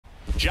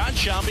John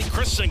Shambi,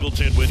 Chris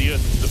Singleton with you.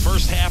 The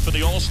first half of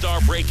the All-Star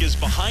break is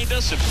behind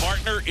us, and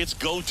partner, it's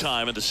go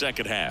time in the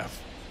second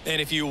half. And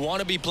if you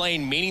want to be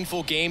playing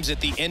meaningful games at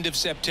the end of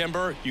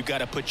September, you got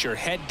to put your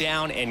head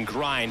down and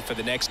grind for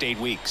the next 8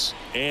 weeks.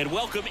 And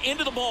welcome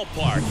into the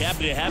ballpark.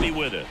 Happy to have you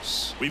with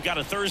us. We've got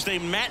a Thursday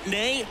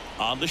matinee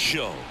on the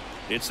show.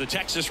 It's the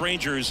Texas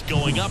Rangers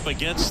going up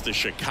against the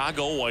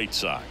Chicago White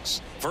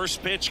Sox.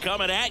 First pitch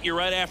coming at you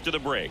right after the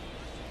break.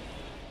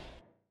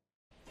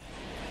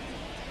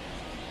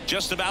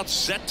 Just about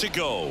set to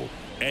go.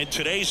 And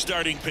today's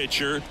starting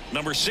pitcher,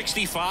 number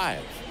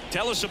 65.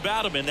 Tell us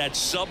about him in that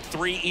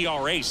sub-3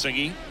 ERA,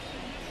 Singy.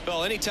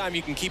 Well, anytime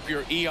you can keep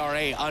your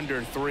ERA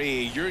under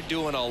 3, you're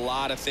doing a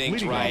lot of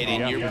things right,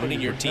 and you're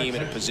putting your team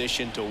in a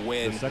position to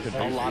win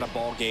a lot of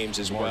ball games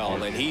as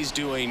well. And he's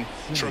doing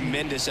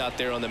tremendous out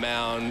there on the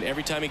mound.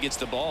 Every time he gets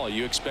the ball,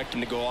 you expect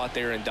him to go out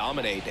there and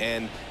dominate,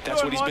 and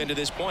that's what he's been to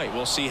this point.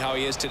 We'll see how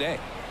he is today.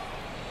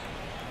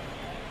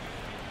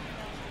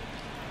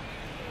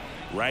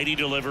 Righty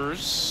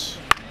delivers.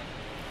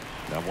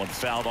 That one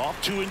fouled off.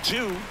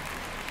 2-2.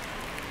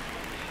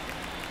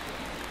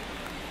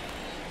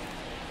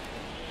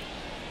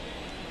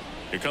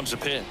 Here comes a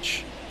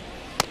pitch.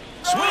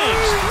 Swings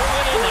through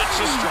it, and that's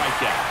a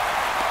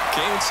strikeout.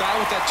 Came inside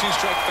with that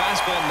two-strike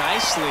fastball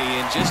nicely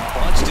and just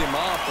bunched him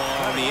up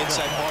on the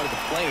inside part of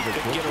the plate.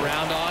 Couldn't get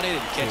around on it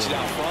and catch it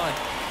out front.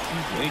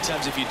 Many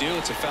times if you do,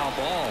 it's a foul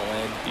ball.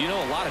 And you know,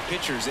 a lot of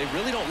pitchers, they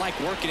really don't like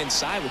working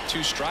inside with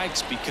 2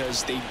 strikes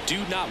because they do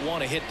not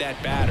want to hit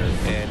that batter.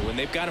 And when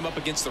they've got him up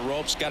against the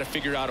ropes, got to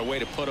figure out a way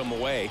to put him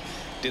away.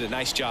 Did a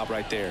nice job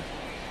right there.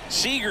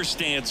 Seager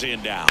stands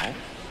in now.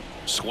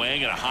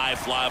 Swing and a high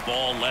fly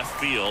ball left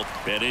field.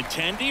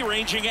 Benintendi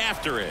ranging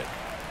after it.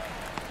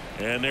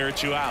 And there are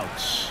 2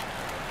 outs.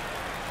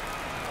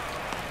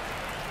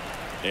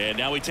 And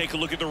now we take a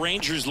look at the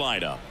Rangers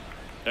lineup.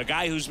 A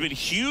guy who's been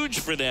huge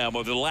for them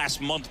over the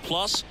last month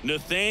plus,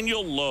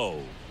 Nathaniel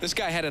Lowe. This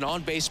guy had an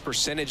on-base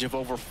percentage of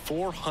over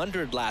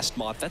 400 last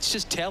month. That's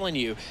just telling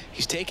you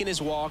he's taking his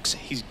walks,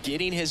 he's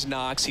getting his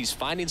knocks, he's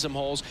finding some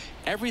holes.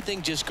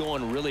 Everything just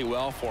going really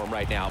well for him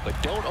right now.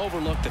 But don't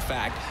overlook the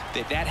fact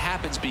that that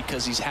happens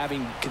because he's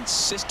having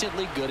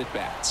consistently good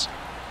at-bats.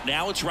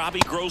 Now it's Robbie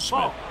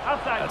Grossman.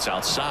 That's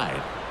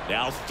outside.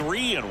 Now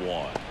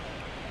 3-1.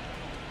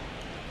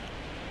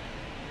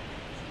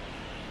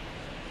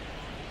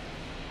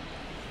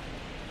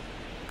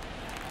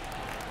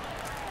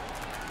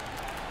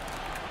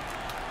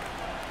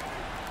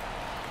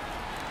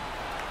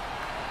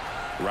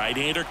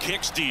 Right-hander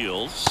kicks,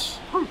 deals.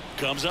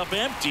 Comes up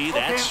empty.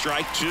 That's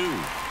strike 2.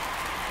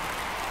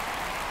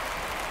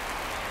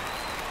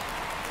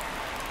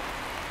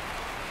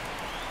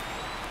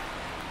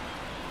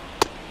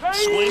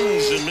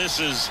 Swings and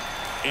misses.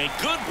 And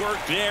good work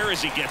there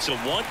as he gets a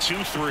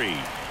 1-2-3.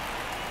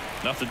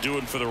 Nothing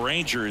doing for the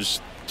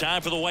Rangers.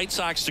 Time for the White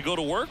Sox to go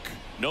to work.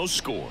 No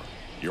score.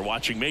 You're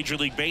watching Major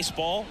League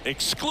Baseball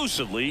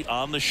exclusively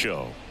on the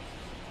show.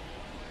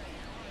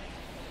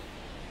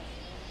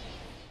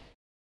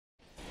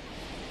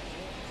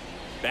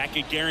 Back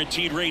at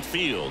Guaranteed Rate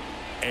Field.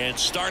 And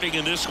starting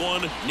in this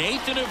one,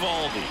 Nathan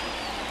Eovaldi.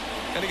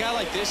 And a guy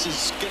like this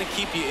is going to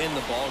keep you in the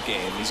ball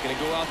game. He's going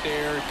to go out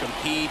there,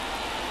 compete.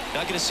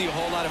 Not going to see a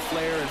whole lot of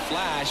flair and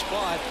flash,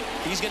 but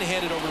he's going to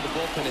hand it over to the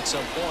bullpen at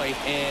some point.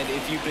 And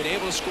if you've been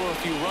able to score a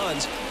few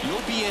runs,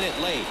 you'll be in it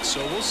late.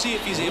 So we'll see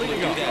if he's able to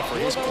do that for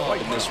his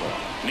club in this one.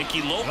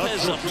 Nicky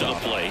Lopez up to the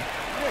plate.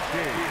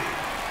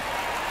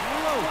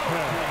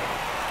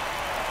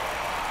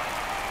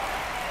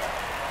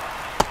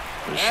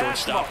 The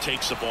shortstop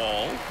takes the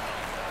ball.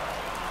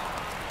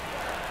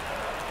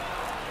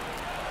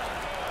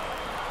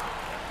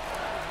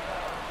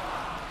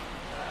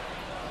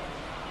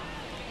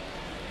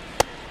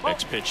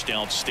 Next pitch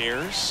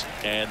downstairs,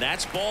 and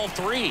that's ball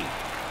 3.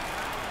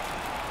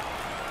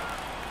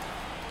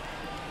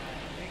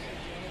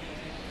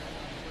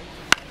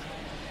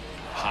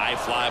 High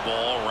fly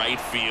ball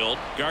right field.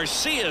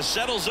 Garcia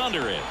settles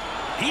under it.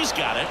 He's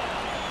got it,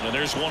 and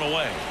there's one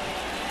away.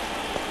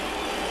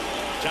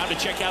 Time to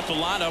check out the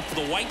lineup for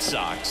the White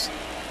Sox.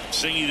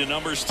 Singy, the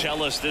numbers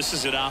tell us this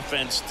is an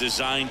offense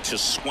designed to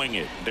swing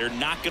it. They're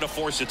not going to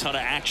force a ton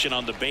of action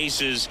on the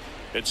bases,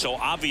 and so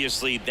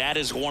obviously that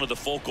is one of the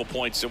focal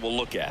points that we'll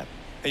look at.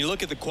 And you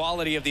look at the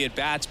quality of the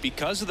at-bats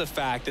because of the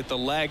fact that the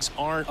legs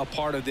aren't a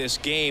part of this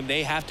game.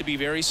 They have to be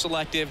very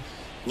selective,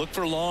 look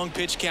for long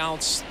pitch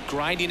counts,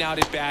 grinding out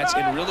at-bats,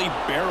 and really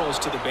barrels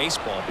to the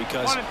baseball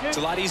because it's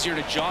a lot easier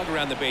to jog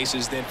around the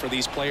bases than for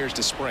these players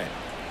to sprint.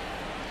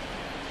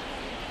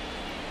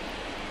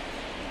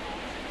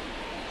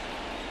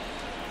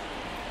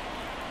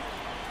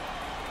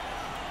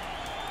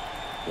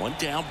 One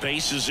down,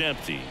 base is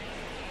empty.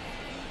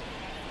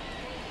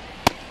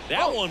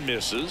 That one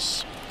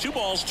misses. 2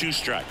 balls, 2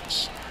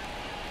 strikes.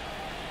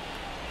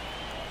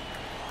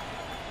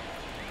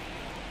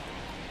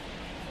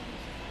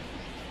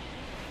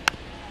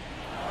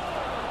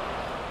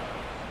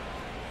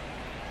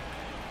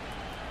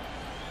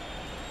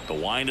 The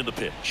wind of the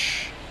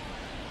pitch.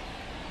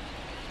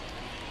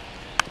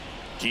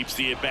 Keeps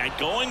the at-bat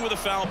going with a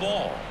foul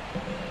ball.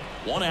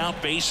 1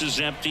 out, bases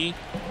empty.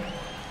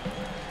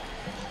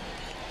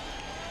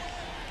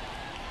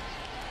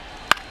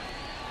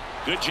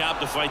 Good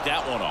job to fight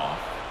that one off.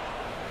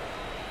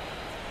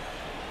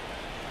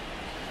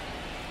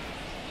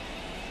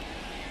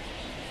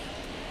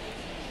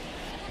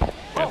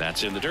 And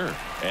that's in the dirt.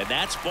 And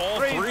that's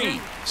ball 3.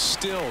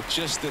 Still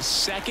just the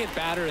second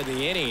batter of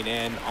the inning,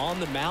 and on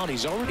the mound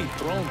he's already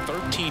thrown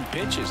 13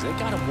 pitches. They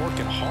got him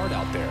working hard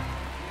out there.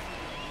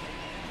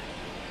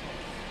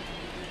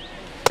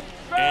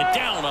 And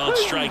down on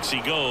strikes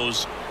he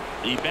goes.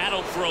 He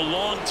battled for a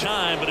long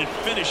time, but it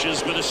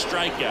finishes with a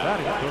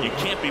strikeout. You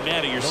can't be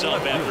mad at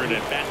yourself after an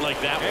at-bat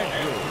like that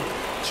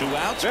one. 2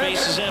 outs,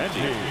 base is empty.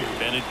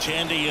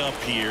 Benintendi up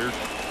here.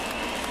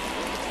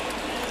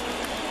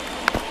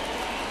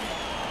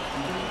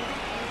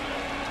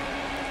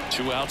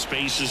 Two outs,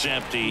 base is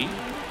empty.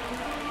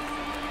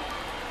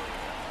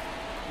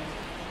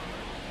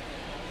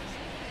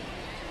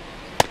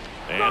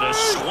 And a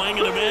swing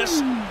and a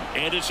miss.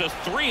 And it's a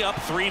 3-up,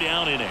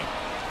 3-down inning.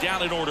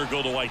 Down in order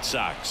go the White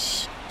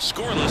Sox.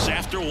 Scoreless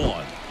after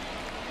 1.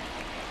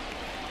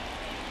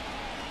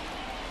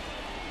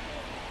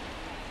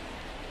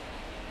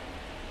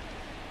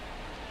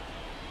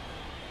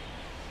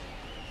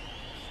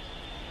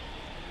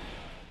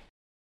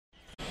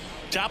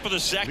 Top of the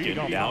second.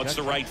 Now it's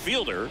the right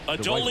fielder,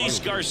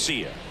 Adolis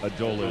Garcia.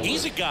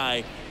 He's a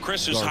guy,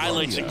 Chris's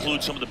highlights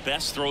include some of the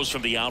best throws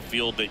from the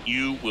outfield that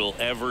you will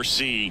ever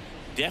see.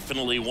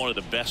 Definitely one of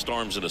the best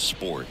arms of the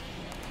sport.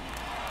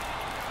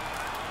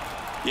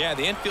 Yeah,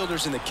 the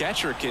infielders and the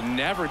catcher can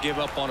never give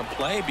up on a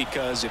play,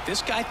 because if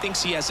this guy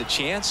thinks he has a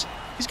chance,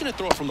 he's going to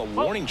throw it from the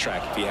warning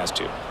track if he has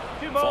to.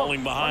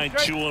 Falling behind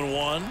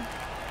 2-1.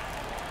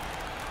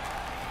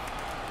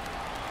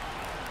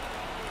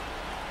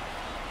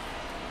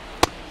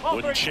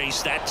 Wouldn't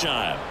chase that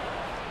time.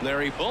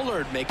 Larry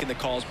Bullard making the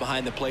calls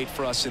behind the plate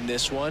for us in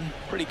this one.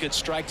 Pretty good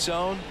strike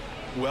zone.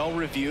 Well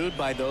reviewed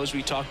by those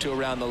we talked to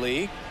around the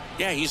league.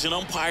 Yeah, he's an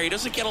umpire. He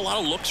doesn't get a lot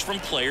of looks from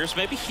players,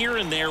 maybe here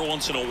and there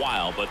once in a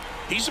while, but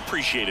he's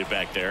appreciated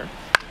back there.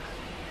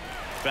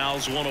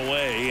 Fouls one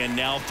away, and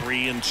now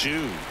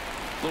 3-2.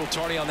 A little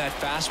tardy on that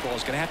fastball.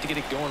 Is going to have to get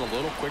it going a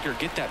little quicker.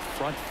 Get that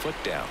front foot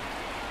down.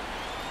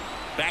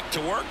 Back to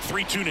work.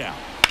 3-2 now.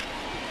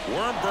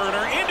 Worm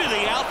burner into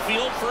the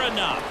outfield for a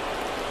knock.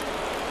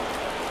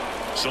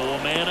 So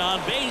a man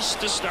on base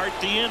to start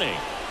the inning.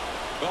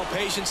 Well,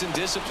 patience and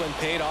discipline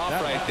paid off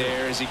right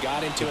there as he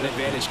got into an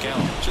advantage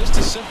count. Just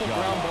a simple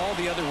ground ball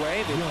the other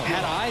way that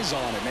had eyes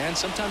on it, man.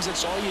 Sometimes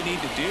that's all you need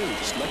to do.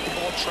 Just let the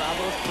ball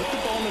travel, put the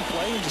ball in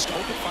play, and just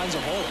hope it finds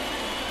a hole.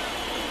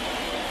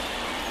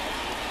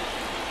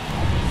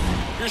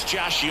 Here's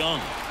Josh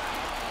Young.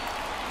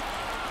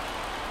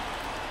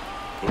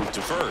 Move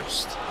to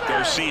first.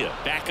 Garcia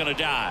back on a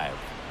dive.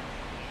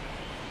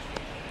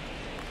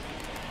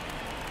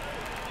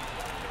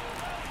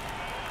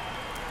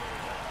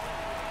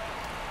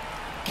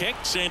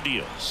 Kicks and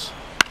deals.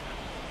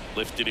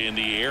 Lifted in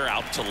the air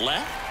out to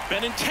left.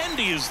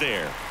 Benintendi is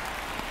there.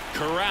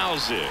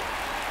 Corrals it.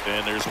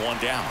 And there's one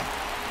down.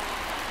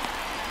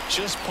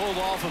 Just pulled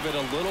off of it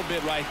a little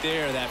bit right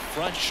there. That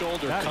front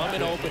shoulder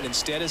coming open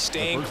instead of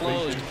staying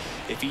closed.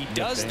 If he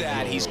does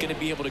that, he's going to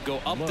be able to go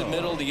up the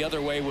middle the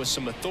other way with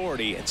some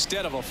authority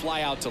instead of a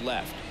fly out to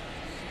left.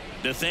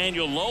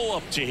 Nathaniel Lowe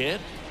up to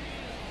hit.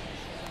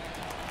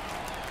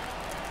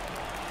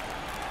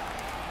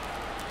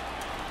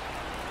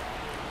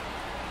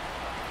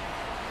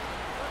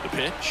 The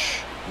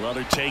pitch.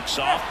 Runner takes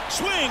off.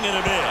 Swing and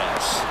a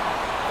miss.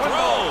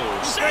 Throw.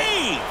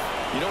 Save.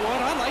 You know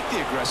what? I like the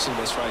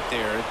aggressiveness right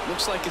there. It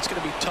looks like it's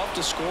going to be tough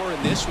to score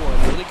in this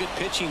one. Really good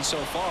pitching so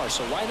far.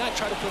 So why not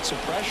try to put some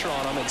pressure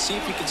on him and see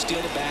if he can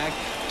steal the bag,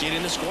 get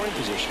in the scoring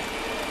position.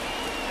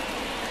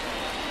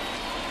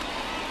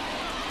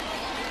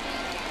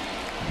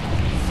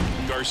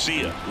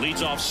 Garcia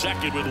leads off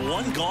second with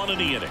one gone in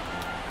the inning.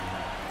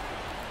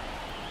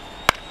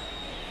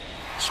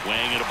 Swing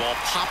and a ball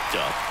popped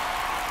up.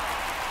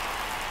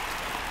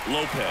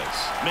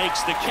 Lopez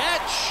makes the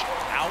catch.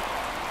 Out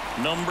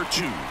number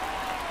 2.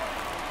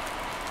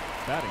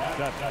 Batting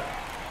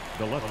seventh,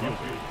 the left fielder,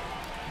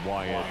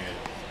 Wyatt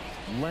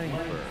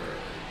Langford.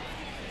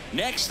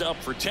 Next up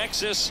for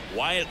Texas,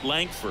 Wyatt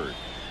Langford.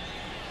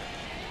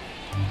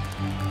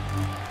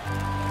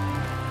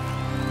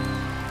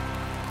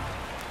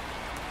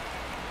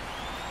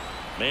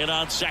 Man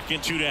on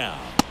second, 2 down.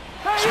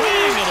 Swing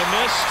and a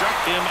miss,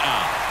 struck him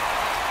out.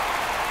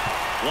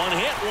 1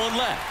 hit, 1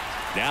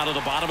 left. Down to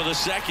the bottom of the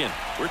second.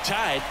 We're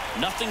tied,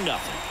 0-0.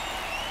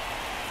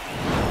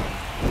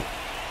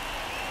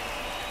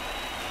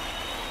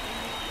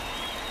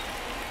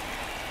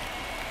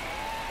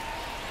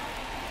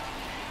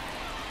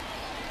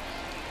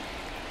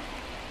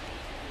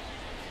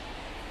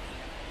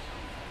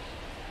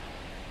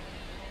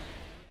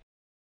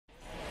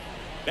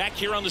 Back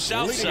here on the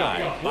south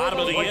side, bottom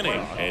of the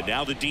inning, and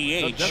now the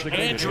DH,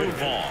 Andrew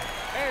Vaughn.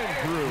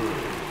 Andrew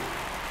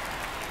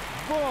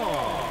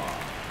Vaughn.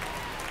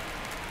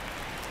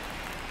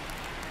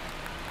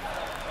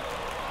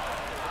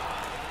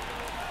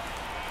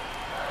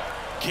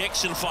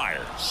 kicks and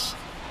fires.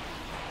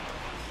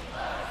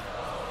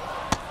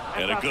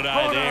 And a good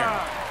eye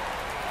there.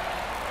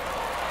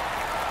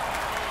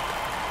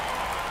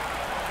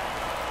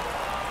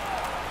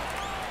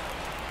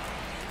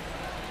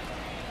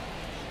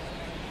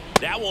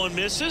 That one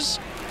misses,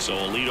 so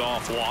a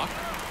leadoff walk.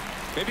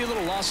 Maybe a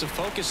little loss of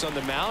focus on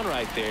the mound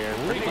right there.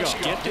 Pretty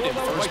much gifted in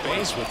first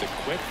base with a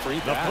quick free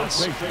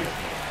pass.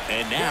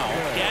 And now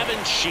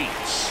Gavin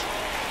Sheets.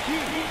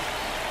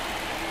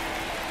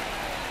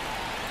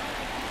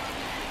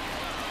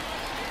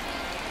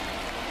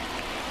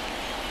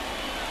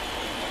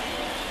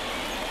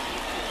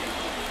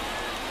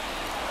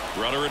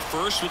 Runner at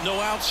first with no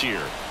outs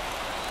here.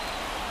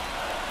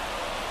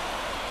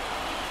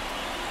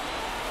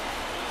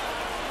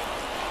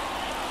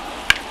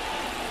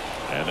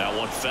 And that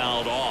one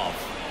fouled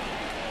off.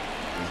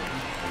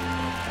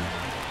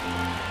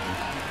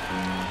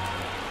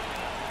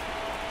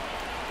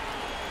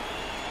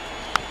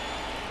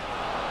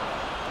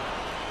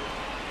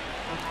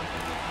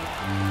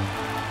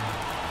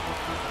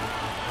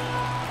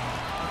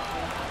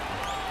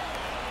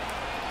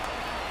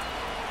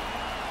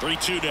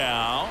 Three-two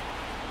now.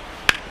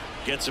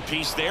 Gets a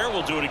piece there.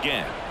 We'll do it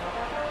again.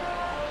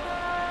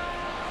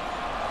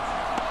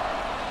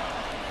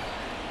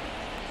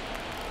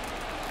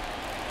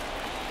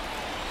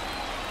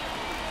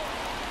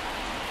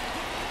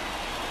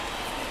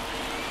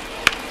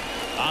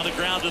 On the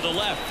ground to the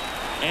left.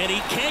 And he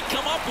can't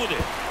come up with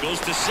it. Goes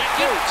to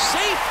second.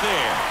 Safe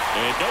there.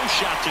 And no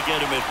shot to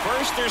get him at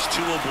first. There's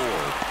two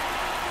aboard.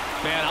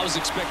 Man, I was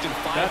expecting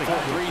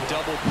 5-4-3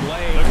 double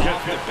play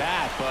off the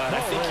bat, but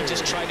I think he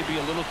just tried to be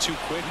a little too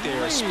quick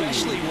there,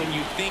 especially when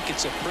you think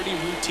it's a pretty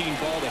routine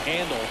ball to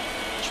handle.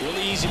 It's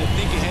really easy to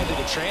think ahead to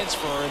the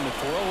transfer and the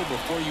throw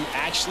before you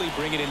actually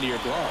bring it into your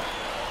glove.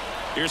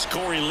 Here's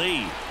Corey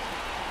Lee.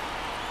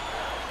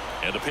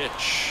 And a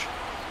pitch.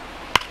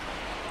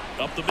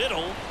 Up the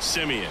middle,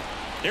 Simeon.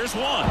 There's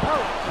one.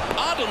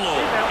 Adelo.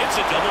 It's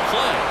a double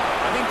play.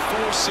 I think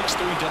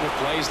 4-6-3 double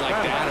plays like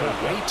that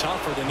are way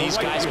tougher than these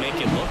guys make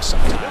it look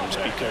sometimes,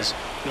 because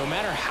no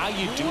matter how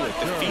you do it,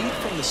 the feed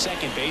from the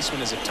second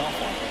baseman is a tough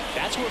one.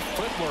 That's where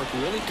footwork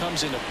really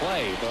comes into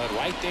play, but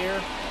right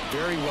there,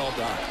 very well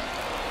done.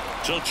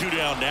 So two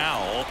down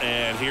now,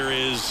 and here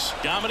is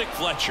Dominic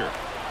Fletcher.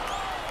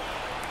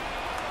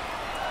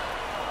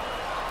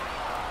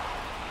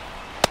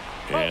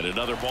 And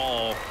another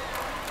ball.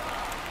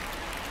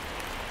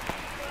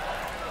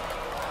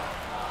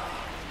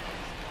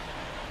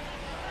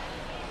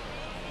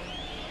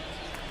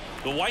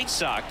 The White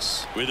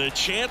Sox with a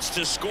chance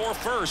to score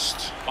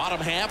first.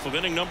 Bottom half of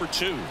inning number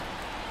 2.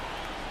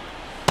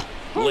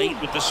 Late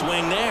with the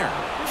swing there.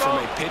 From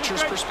a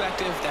pitcher's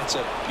perspective, that's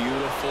a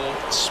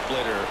beautiful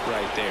splitter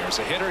right there. As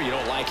a hitter, you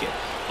don't like it,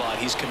 but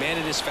he's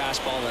commanded his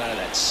fastball, and out of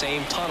that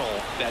same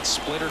tunnel, that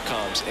splitter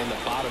comes, and the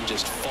bottom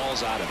just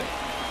falls out of it.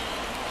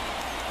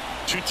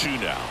 2-2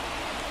 now.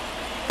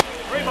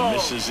 And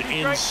misses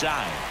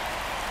inside.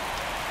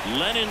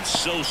 Lennon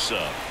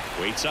Sosa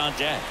waits on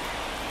deck.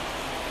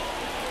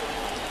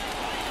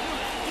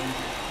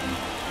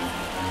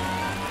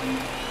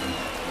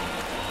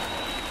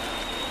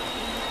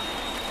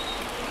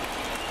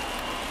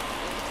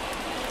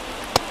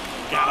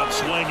 Got him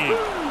swinging,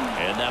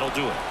 and that'll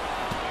do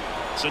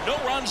it. So no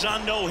runs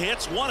on no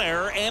hits, 1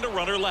 error, and a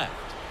runner left.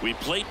 We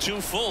played 2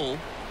 full,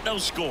 no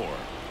score.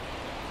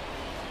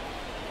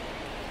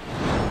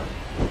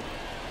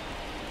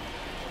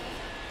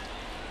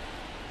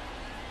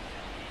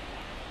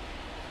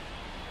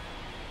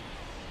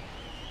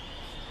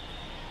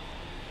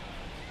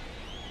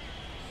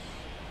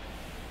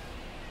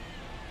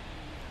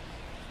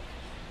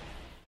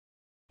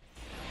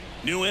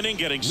 New inning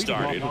getting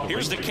started.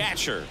 Here's the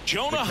catcher,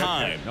 Jonah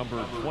Heim.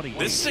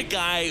 This is a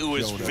guy who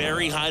is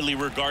very highly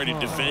regarded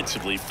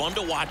defensively. Fun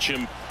to watch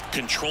him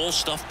control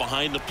stuff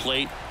behind the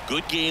plate.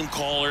 Good game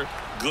caller,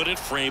 good at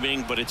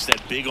framing, but it's that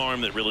big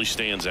arm that really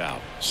stands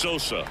out.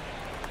 Sosa.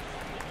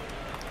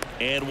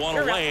 And one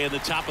away in the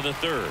top of the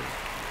 3rd.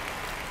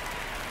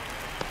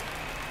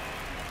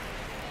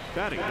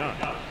 Batting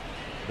ninth,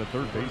 the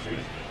third baseman,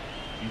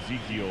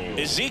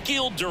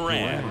 Ezekiel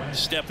Duran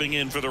stepping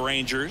in for the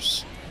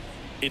Rangers.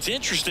 It's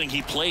interesting,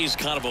 he plays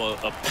kind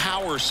of a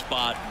power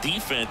spot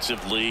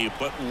defensively,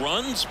 but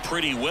runs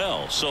pretty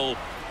well. So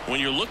when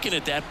you're looking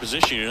at that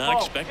position, you're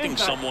not expecting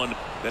someone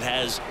that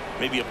has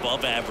maybe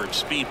above average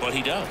speed, but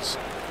he does.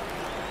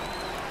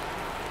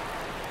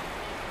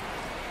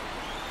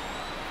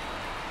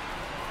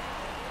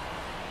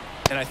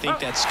 And I think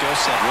that skill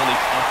set really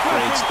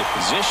upgrades the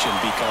position,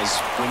 because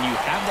when you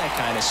have that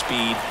kind of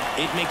speed,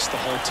 it makes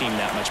the whole team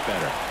that much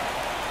better.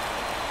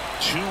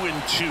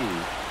 2-2.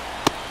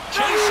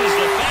 Chases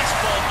the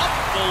fastball up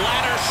the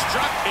ladder,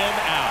 struck him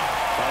out.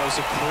 That was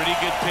a pretty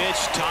good pitch,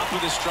 top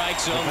of the strike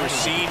zone. We're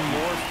seeing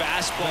more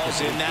fastballs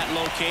in that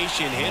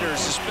location.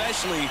 Hitters,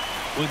 especially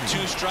with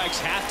 2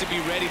 strikes, have to be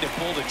ready to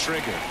pull the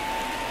trigger.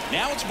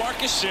 Now it's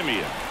Marcus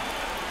Semien.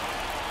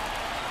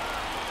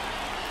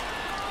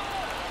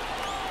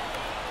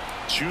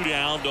 2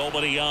 down,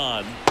 nobody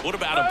on. What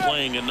about him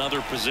playing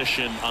another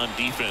position on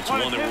defense,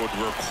 one that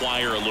would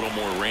require a little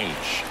more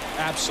range?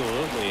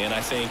 Absolutely, and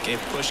I think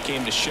if push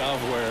came to shove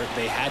where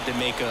they had to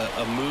make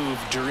a move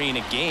during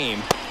a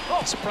game,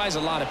 it surprised a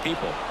lot of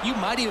people. You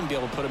might even be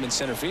able to put him in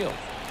center field.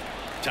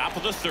 Top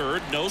of the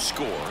 3rd, no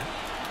score.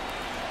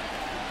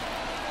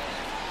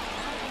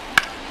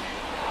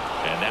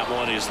 And that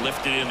one is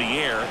lifted in the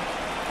air.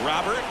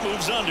 Robert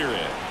moves under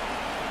it.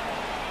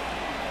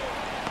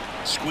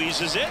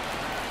 Squeezes it.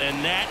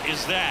 And that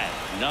is that.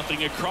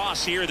 Nothing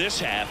across here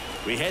this half.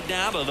 We head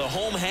now to the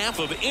home half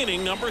of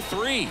inning number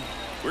 3.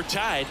 We're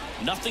tied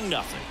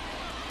 0-0.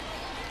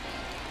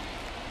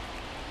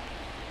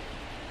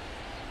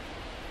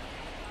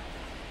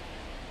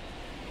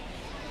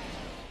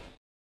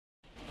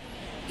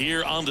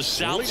 Here on the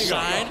south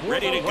side,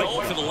 ready to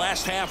go for the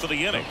last half of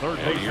the inning.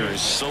 And here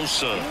is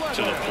Sosa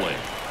to the plate.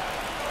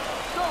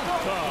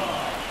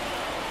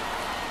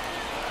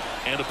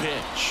 And a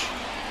pitch.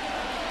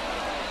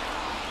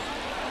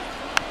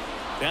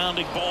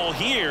 Bounding ball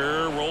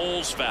here,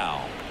 rolls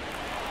foul.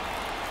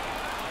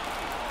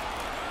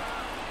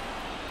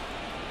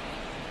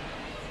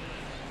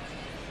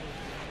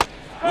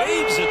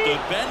 Waves at the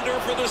bender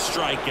for the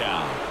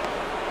strikeout.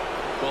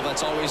 Well,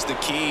 that's always the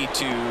key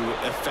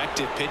to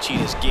effective pitching,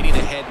 is getting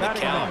ahead in the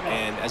count.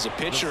 And as a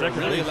pitcher, it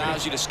really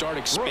allows you to start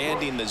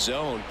expanding the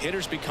zone.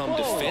 Hitters become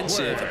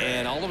defensive,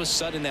 and all of a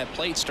sudden that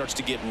plate starts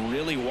to get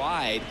really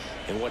wide.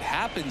 And what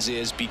happens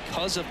is,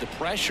 because of the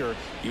pressure,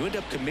 you end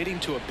up committing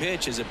to a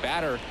pitch as a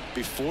batter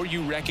before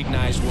you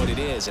recognize what it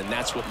is, and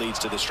that's what leads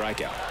to the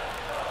strikeout.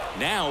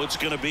 Now it's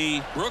going to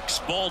be Brooks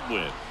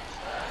Baldwin.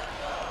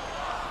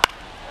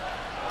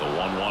 The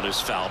 1-1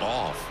 is fouled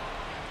off.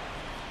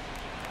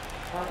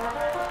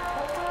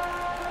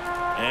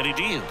 And he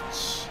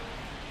deals.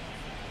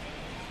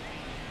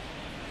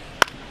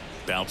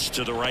 Bounce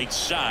to the right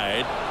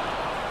side.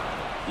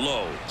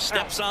 Low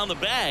steps on the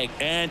bag,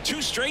 and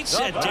 2 straight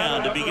set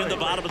down to begin the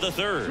bottom of the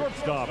 3rd.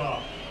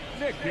 Shortstop,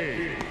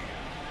 Nicky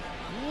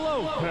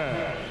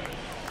Lopez.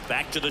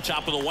 Back to the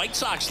top of the White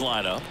Sox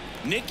lineup.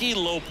 Nicky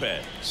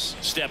Lopez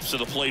steps to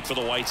the plate for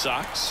the White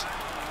Sox.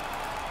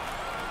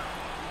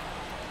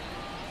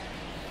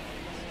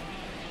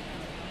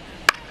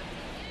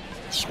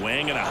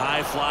 Swing and a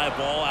high fly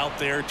ball out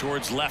there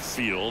towards left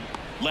field.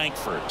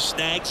 Langford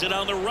snags it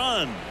on the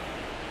run.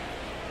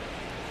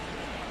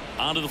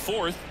 On to the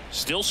 4th,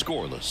 still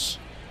scoreless.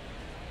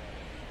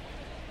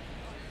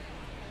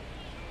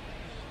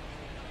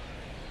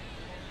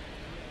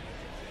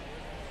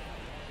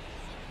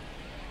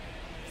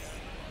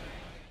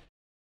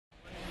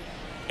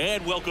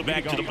 And welcome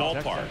back to the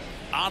ballpark.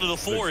 On to the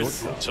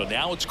 4th, so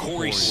now it's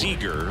Corey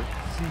Seager.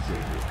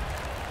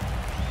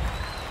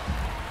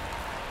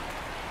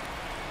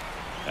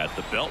 At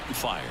the belt and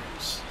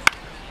fires.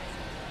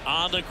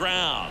 On the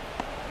ground.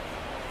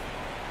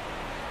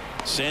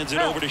 Sends it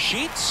over to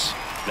Sheets.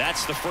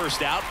 That's the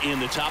first out in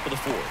the top of the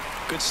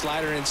 4th. Good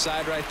slider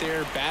inside right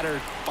there. Batter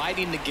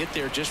fighting to get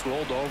there, just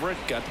rolled over it,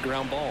 got the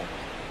ground ball.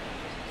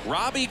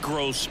 Robbie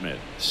Grossman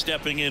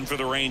stepping in for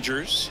the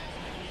Rangers.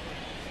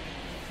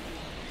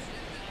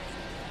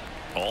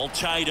 All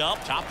tied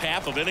up, top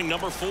half of inning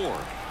number 4.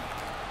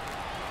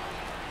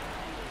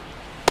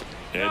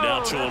 And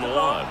now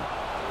 2-1.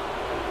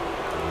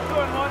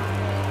 2-1.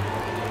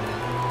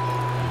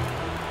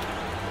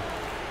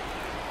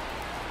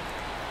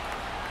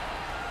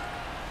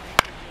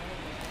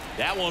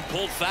 That one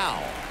pulled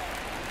foul.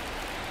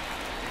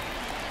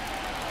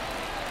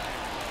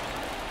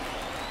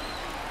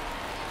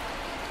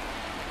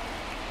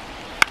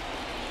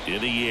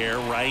 In the air,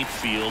 right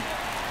field.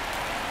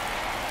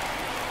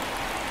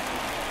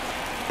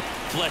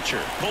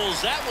 Fletcher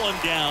pulls that one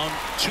down,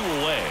 2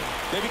 away.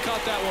 Maybe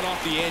caught that one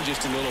off the end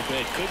just a little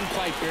bit. Couldn't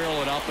quite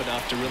barrel it up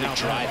enough to really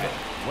drive it.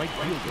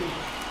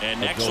 And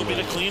next will be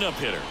the cleanup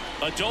hitter,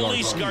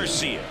 Adolis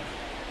Garcia.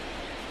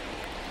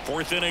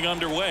 4th inning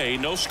underway,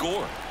 no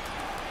score.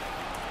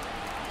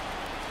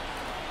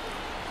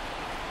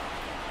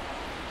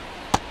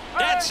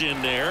 That's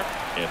in there,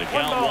 and the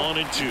count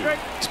 1-2.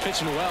 He's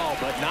pitching well,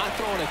 but not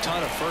throwing a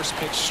ton of first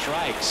pitch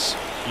strikes.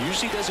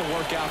 Usually doesn't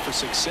work out for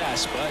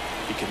success, but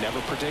you can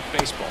never predict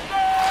baseball.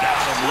 Got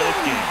him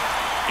looking.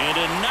 And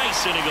a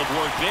nice inning of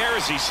work there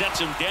as he sets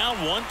him down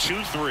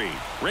 1-2-3.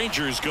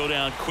 Rangers go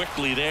down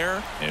quickly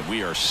there, and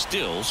we are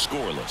still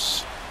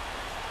scoreless.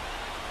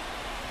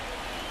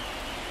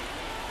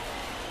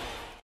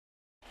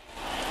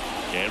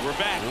 And we're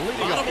back.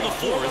 Bottom of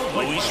the 4th,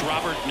 Luis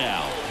Robert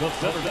now.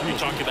 We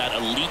talk about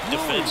elite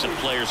defensive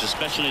players,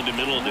 especially in the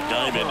middle of the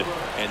diamond,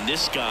 and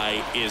this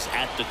guy is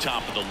at the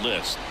top of the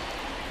list.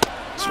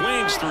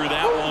 Swings through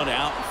that one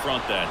out in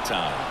front that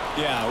time.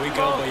 Yeah, we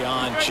go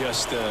beyond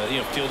just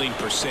the fielding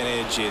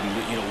percentage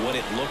and what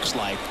it looks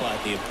like,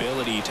 but the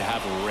ability to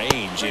have a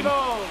range and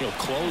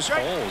close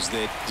holes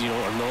that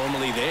are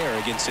normally there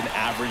against an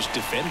average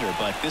defender.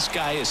 But this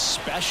guy is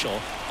special,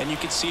 and you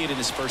can see it in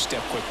his first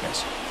step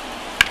quickness.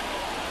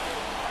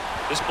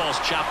 This ball's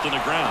chopped on the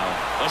ground.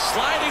 A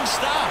sliding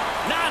stop.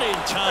 Not in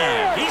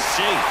time. He's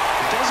safe.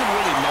 It doesn't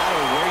really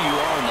matter where you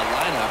are in the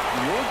lineup.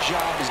 Your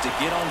job is to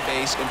get on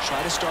base and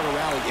try to start a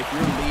rally if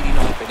you're leading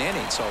off an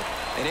inning. So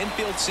an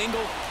infield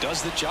single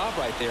does the job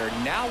right there.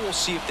 Now we'll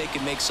see if they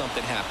can make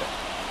something happen.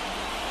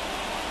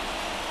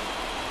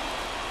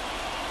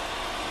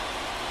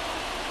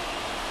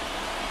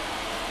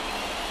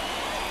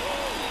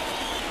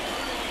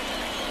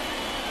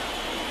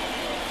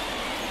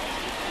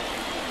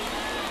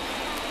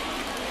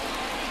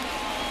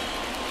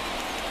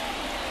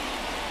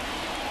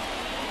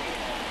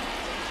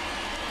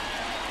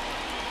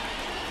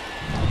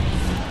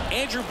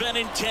 Andrew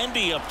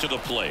Benintendi up to the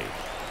plate.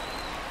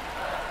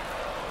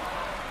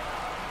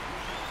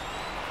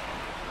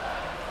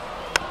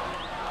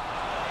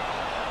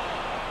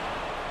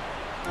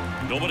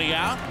 Nobody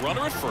out,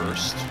 runner at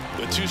first.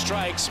 The 2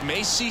 strikes,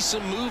 may see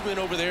some movement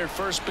over there at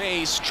first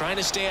base, trying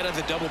to stay out of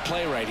the double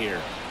play right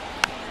here.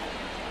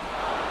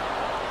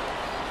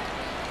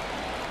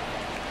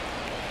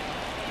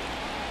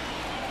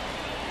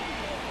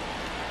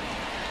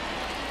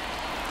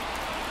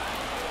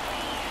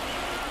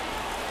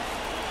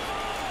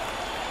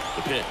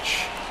 The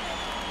pitch.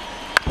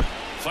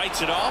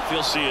 Fights it off.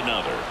 He'll see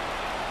another.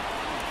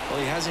 Well,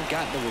 he hasn't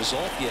gotten the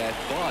result yet,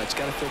 but he's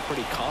got to feel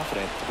pretty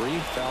confident. 3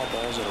 foul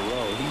balls in a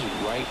row. He's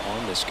right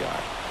on this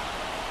guy.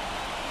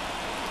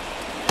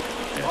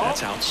 And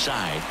that's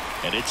outside,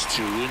 and it's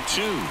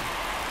 2-2.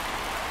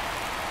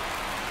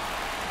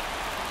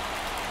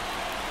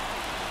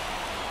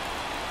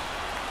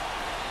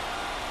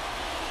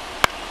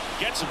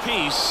 Gets a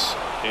piece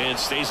and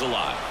stays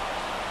alive.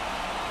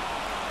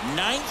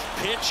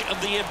 9th pitch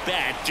of the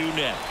at-bat due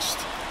next.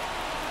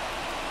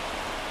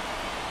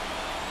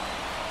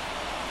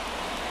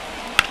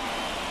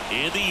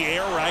 In the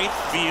air, right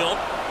field.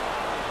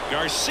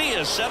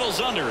 Garcia settles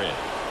under it.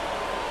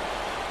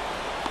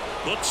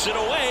 Puts it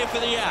away for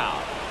the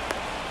out.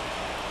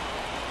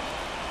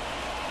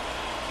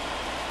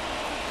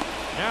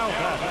 Now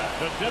back,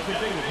 the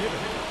designated hitter,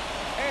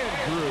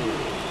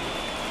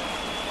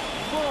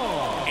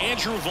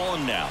 Andrew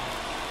Vaughn now.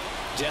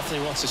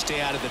 Definitely wants to stay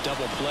out of the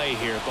double play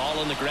here. Ball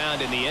on the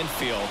ground in the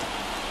infield.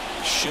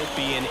 Should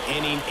be an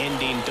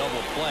inning-ending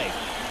double play.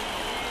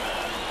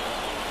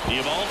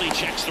 Eovaldi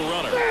checks the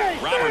runner.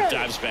 Robert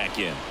dives back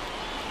in.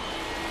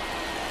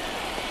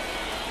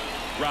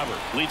 Robert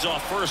leads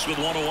off first with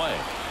 1 away.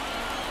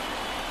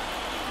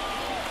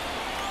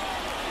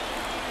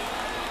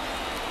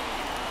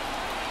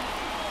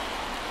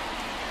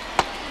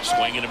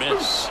 Swing and a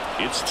miss.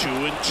 It's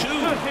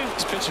 2-2.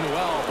 He's pitching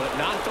well, but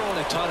not throwing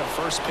a ton of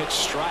first pitch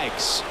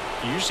strikes.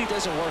 Usually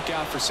doesn't work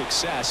out for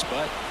success,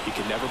 but you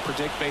can never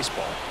predict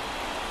baseball.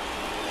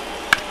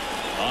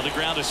 On the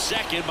ground to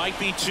second, might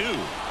be 2.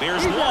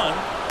 There's 1,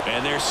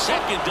 and their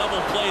second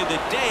double play of the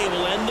day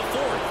will end the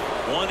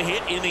 4th. 1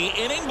 hit in the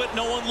inning, but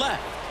no one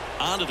left.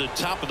 On to the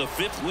top of the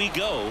 5th we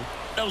go.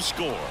 No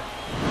score.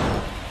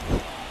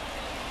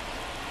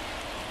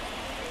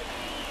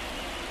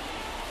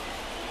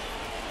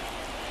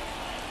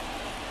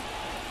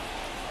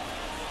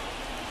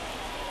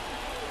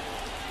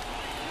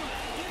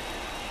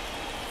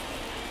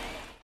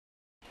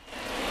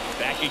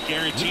 At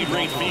guaranteed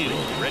rate field.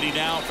 Ready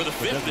now for the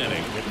 5th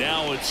inning.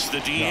 Now it's the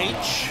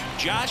DH,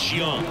 Josh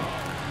Young.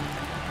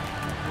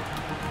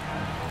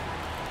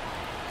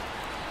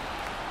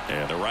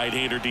 And the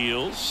right-hander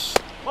deals.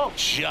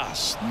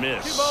 Just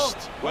missed.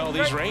 Well,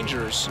 these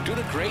Rangers doing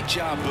a great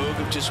job, Boog,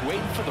 of just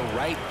waiting for the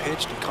right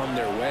pitch to come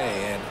their way,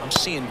 and I'm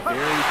seeing very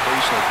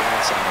patient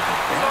at-bats out of it.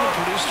 They haven't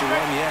produced a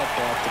run yet,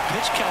 but the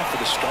pitch count for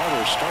the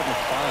starter is starting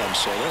to climb,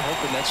 so they're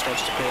hoping that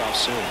starts to pay off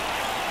soon.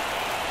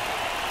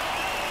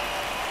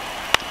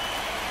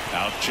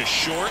 Out to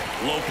short,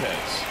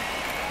 Lopez.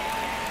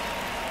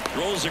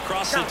 Rolls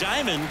across the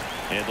diamond,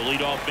 and the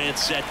leadoff man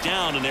set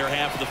down in their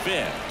half of the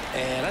 5th.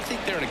 And I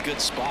think they're in a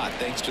good spot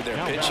thanks to their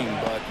pitching,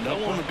 but no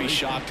one would be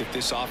shocked if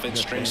this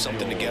offense strings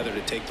something together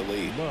to take the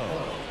lead.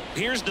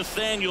 Here's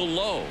Nathaniel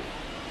Lowe.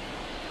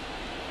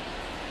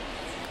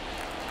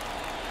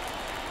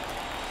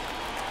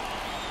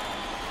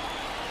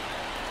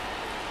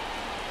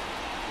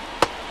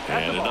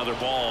 And another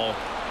ball.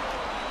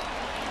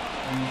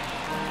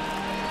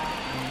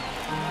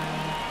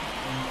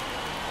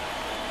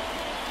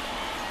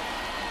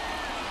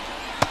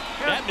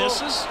 That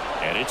misses,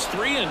 and it's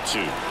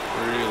 3-2.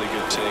 Really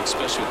good take,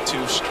 especially with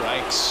 2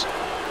 strikes.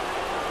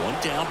 1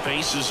 down,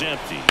 base is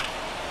empty.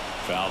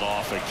 Fouled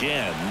off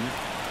again,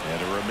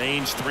 and it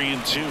remains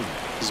 3-2.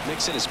 He's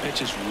mixing his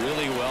pitches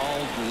really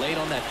well late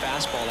on that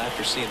fastball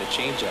after seeing the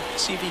changeup.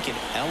 See if he can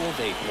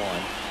elevate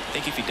one. I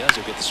think if he does,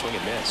 he'll get the swing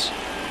and miss.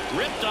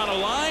 Ripped on a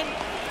line,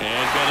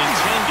 and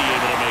Benintendi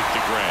able to make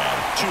the grab.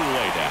 2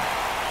 away now.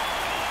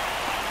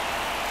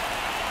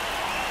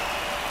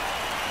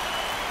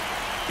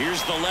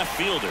 Here's the left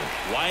fielder,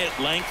 Wyatt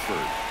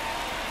Langford.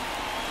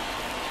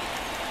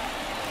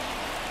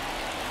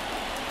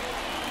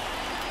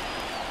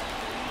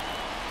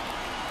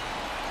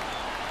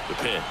 The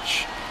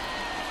pitch.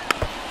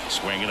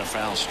 Swing and a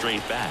foul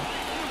straight back.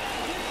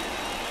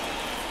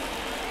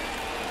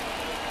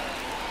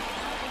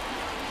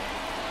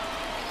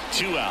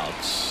 2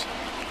 outs.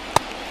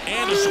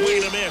 And a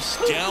swing and a miss.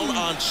 Down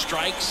on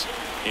strikes.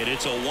 And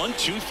it's a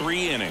 1-2-3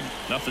 inning.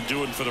 Nothing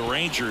doing for the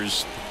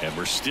Rangers. And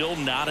we're still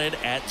knotted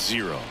at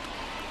 0.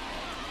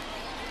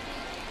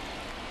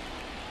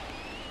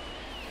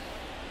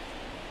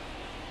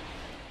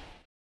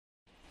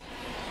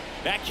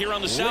 Back here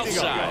on the south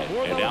side.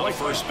 And now the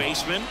first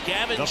baseman,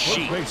 Gavin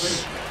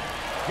Sheets.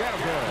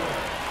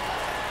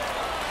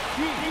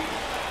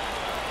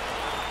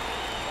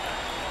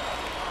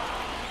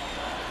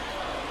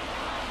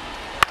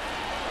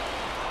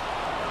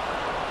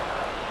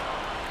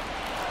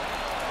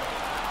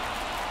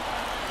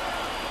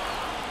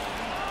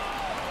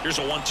 Here's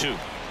a 1-2.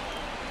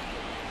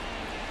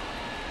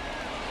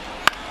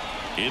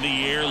 In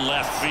the air,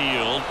 left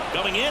field.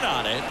 Coming in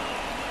on it.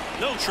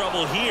 No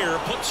trouble here.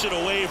 Puts it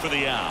away for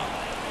the out.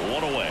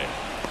 1 away.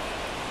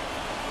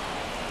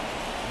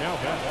 Now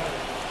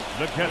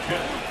the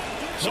catcher.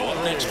 So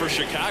up next for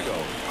Chicago,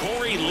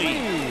 Corey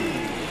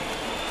Lee.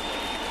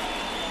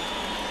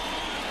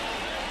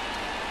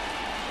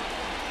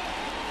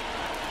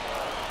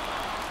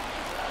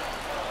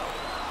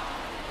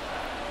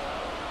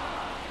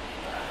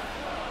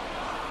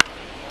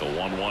 The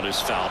 1-1 is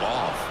fouled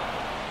off.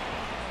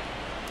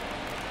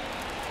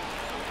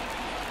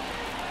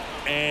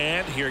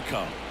 And here it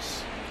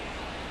comes.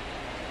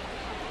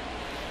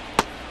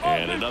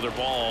 And another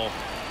ball.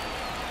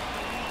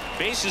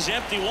 Base is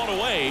empty, 1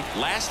 away.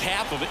 Last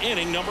half of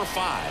inning number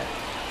 5.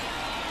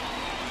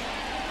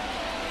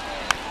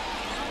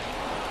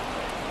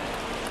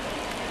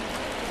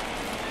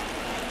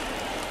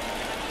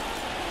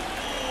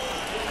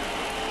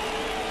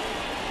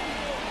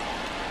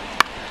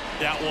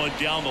 That one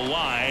down the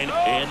line,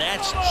 and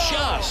that's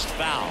just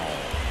foul.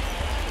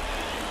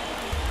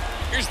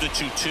 Here's the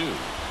 2-2.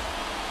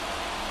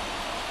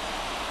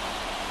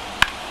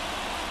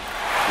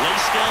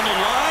 Laced down the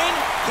line,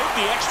 took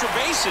the extra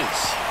bases.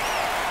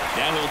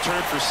 Now he'll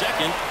turn for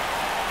second.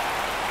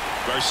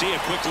 Garcia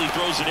quickly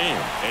throws it in,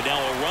 and now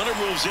a runner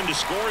moves into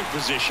scoring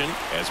position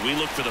as we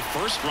look for the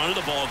first run of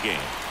the ball game.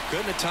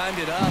 Couldn't have timed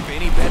it up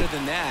any better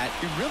than that.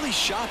 He really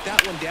shot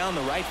that one down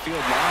the right field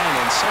line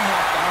and somehow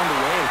found a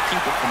way to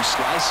keep it from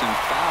slicing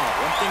foul.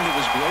 One thing that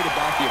was great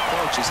about the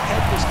approach, his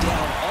head was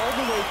down all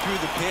the way through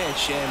the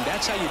pitch, and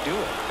that's how you do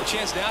it. A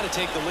chance now to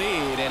take the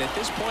lead, and at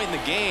this point in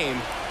the game,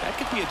 that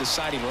could be a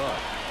deciding run.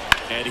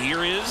 And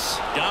here is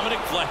Dominic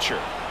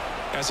Fletcher.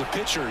 As a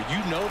pitcher, you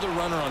know the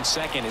runner on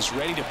second is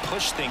ready to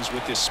push things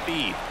with his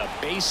speed. A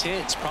base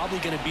hit is probably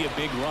going to be a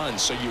big run,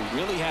 so you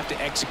really have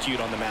to execute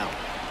on the mound.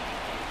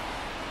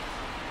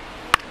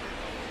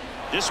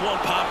 This one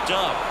popped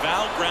up.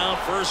 Foul ground,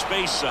 first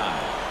base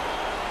side.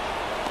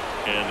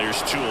 And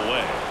there's 2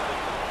 away.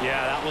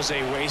 Yeah, that was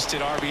a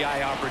wasted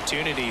RBI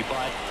opportunity,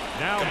 but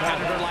a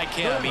competitor like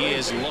him, he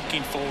is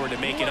looking forward to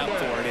making up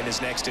for it in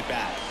his next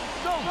at-bat.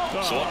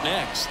 So up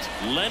next,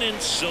 Lenyn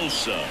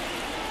Sosa.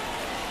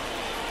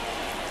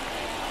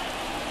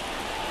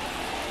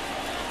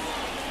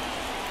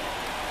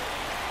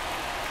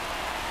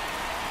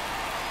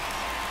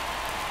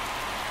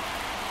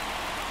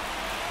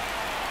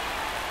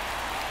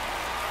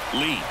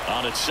 Lee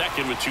on at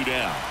second with 2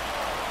 down.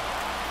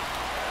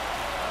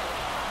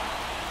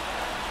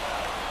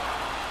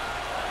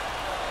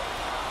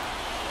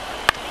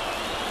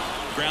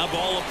 Ground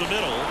ball up the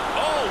middle.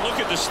 Oh, look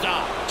at the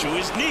stop. To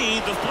his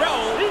knee, the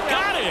throw.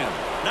 Got him.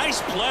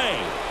 Nice play.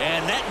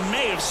 And that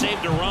may have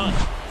saved a run.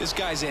 This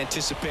guy's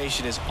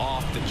anticipation is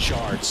off the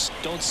charts.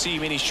 Don't see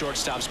many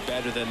shortstops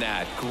better than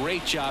that.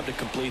 Great job to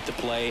complete the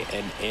play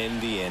and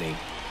end the inning.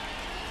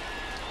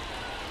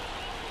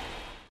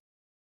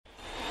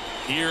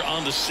 Here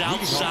on the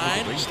south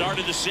side,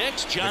 started the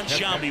 6th, John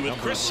Sciambi with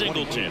Chris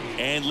Singleton.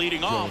 And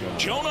leading off,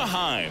 Jonah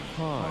Heim.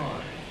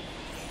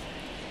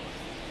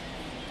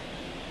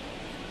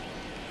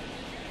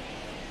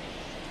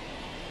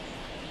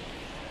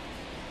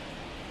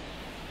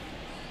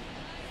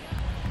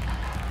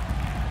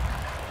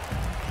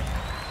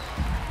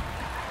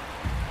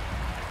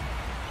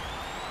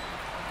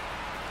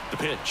 The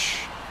pitch.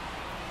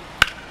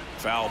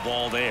 Foul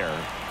ball there.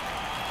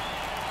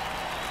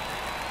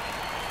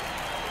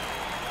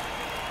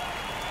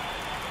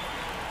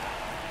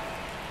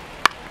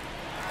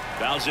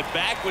 Fouls it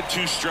back with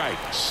 2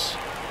 strikes.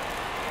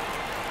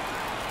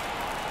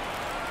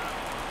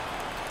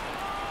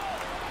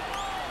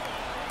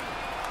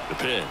 The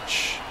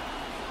pitch.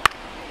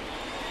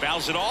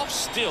 Fouls it off,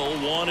 still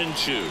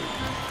 1-2.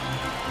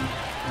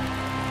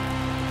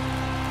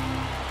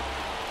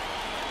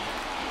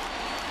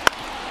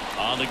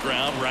 On the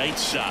ground, right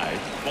side,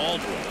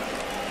 Baldwin.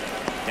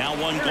 Now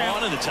 1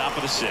 gone in the top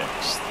of the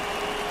 6th.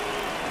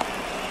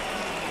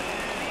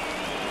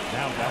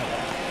 Now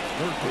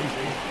third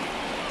base.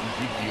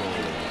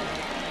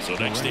 So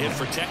next to hit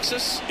for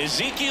Texas,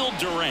 Ezekiel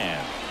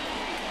Duran.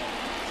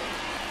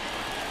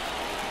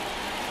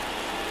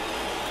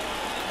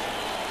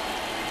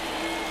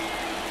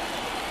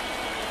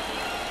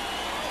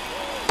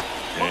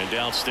 And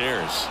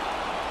downstairs.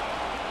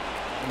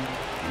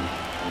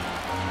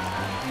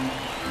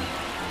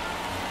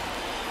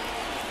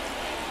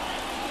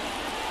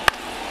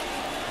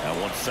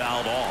 One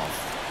fouled off.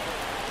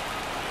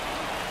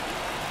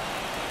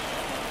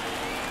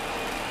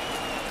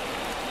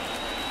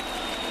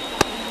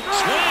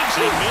 Swings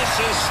and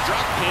misses,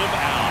 struck him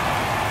out.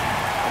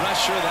 I'm not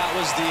sure that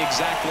was the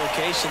exact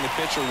location the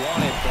pitcher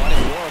wanted, but it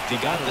worked. He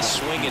got the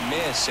swing and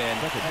miss, and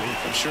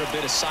I'm sure a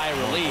bit of sigh of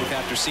relief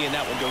after seeing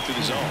that one go through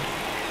the zone.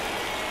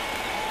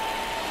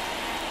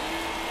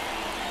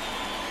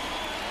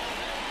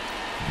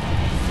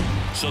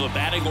 So the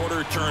batting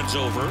order turns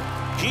over.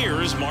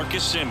 Here's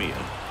Marcus Semien.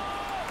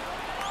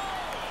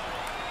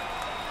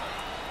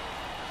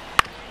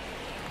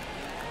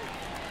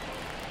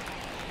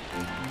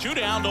 Two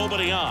down,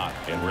 nobody on,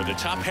 and we're in the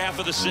top half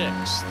of the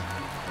sixth.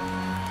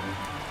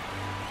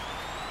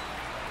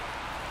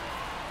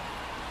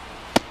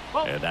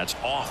 And that's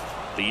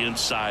off the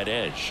inside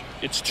edge.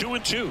 It's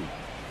 2-2.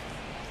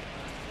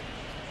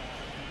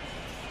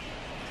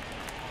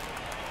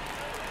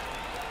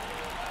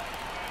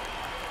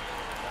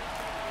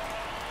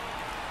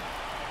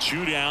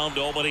 Two down,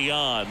 nobody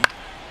on,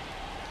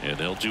 and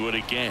they'll do it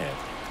again.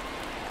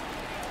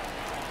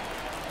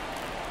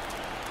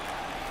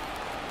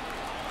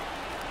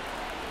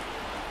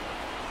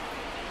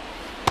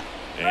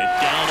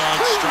 And down on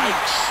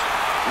strikes.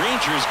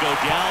 Rangers go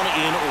down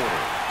in order.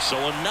 So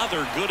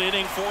another good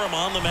inning for him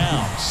on the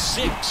mound.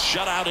 6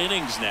 shutout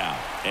innings now,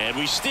 and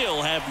we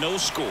still have no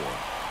score.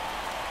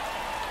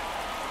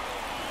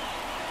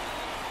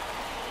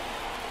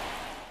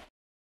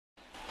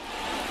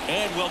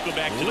 And welcome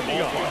back to the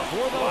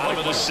ballpark. Bottom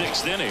of the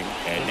 6th inning,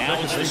 and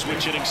now it's the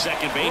switch hitting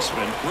second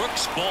baseman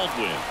Brooks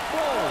Baldwin.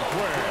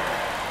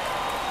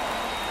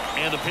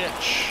 And the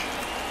pitch.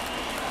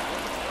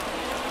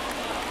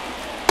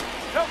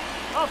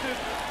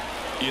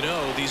 You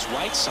know, these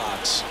White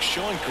Sox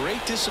showing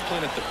great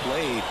discipline at the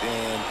plate,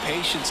 and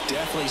patience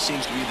definitely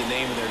seems to be the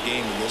name of their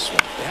game in this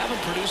one. They haven't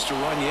produced a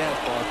run yet,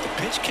 but the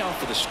pitch count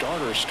for the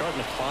starter is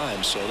starting to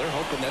climb, so they're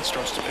hoping that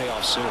starts to pay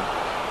off soon.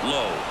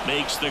 Low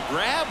makes the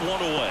grab,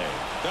 one away.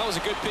 That was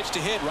a good pitch to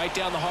hit right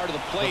down the heart of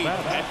the plate.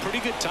 Had pretty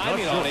good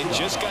timing on it,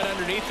 just got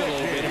underneath it a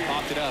little bit and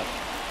popped it up.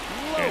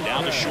 And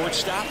now the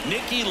shortstop,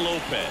 Nicky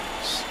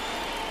Lopez.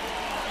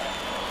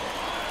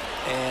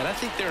 And I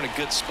think they're in a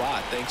good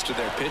spot thanks to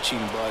their pitching,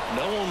 but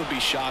no one would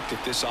be shocked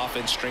if this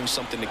offense strings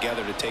something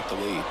together to take the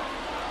lead.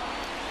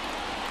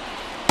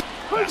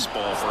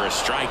 Fastball for a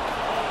strike.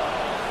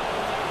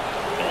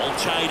 All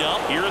tied up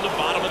here in the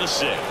bottom of the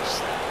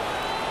 6th.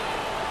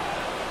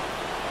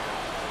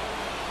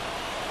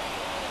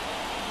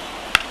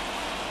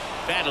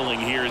 Battling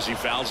here as he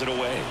fouls it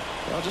away.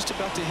 Well, just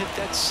about to hit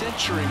that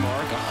century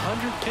mark.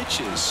 100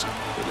 pitches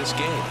for this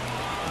game.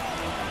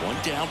 One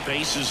down,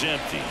 base is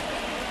empty.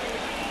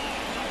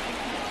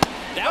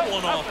 That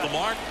one off the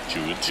mark.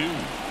 2-2.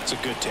 It's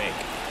a good take.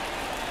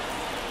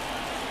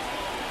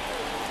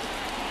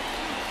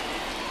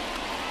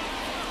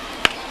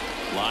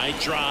 Line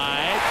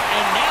drive,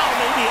 and now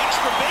maybe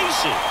extra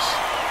bases.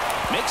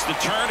 Makes the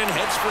turn and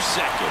heads for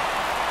second.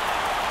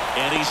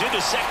 And he's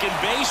into second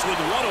base with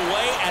one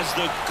away as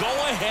the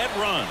go-ahead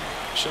run.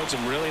 Showed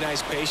some really nice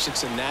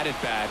patience in that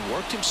at-bat.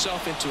 Worked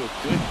himself into a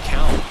good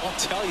count. I'll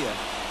tell you,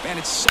 man,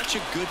 it's such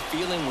a good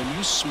feeling when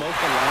you smoke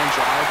a line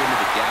drive into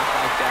the gap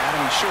like that. I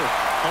mean, sure,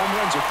 home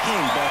runs are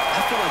king, but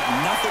I feel like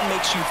nothing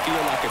makes you feel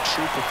like a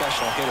true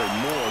professional hitter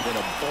more than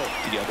a bolt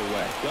the other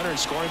way. Runner in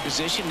scoring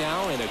position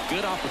now, and a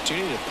good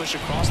opportunity to push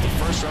across the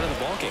first run of the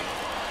ballgame.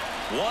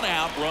 One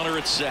out, runner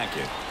at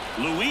second.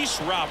 Luis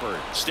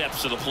Robert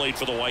steps to the plate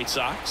for the White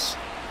Sox.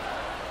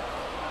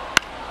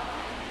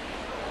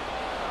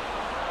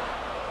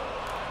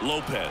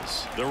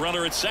 Lopez, the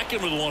runner at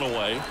second with one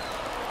away.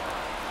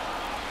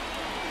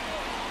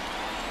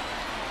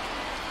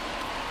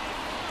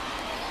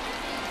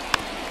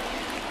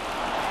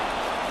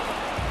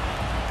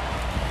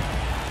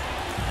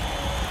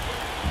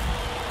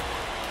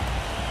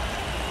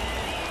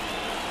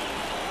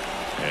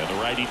 And the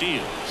righty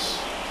deals.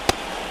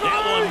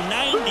 That one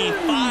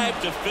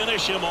 95 to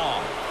finish him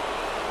off.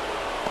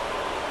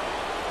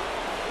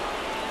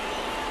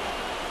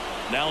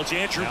 Now it's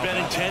Andrew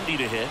Benintendi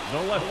to hit.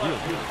 The left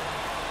fielder,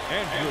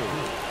 Andrew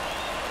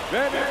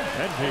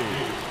Benintendi.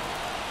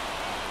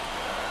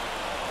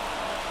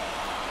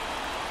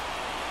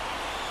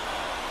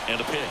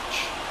 And a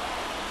pitch.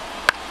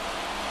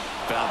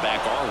 Foul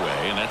back our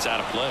way, and that's out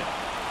of play.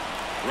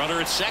 Runner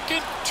at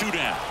second, 2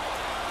 down.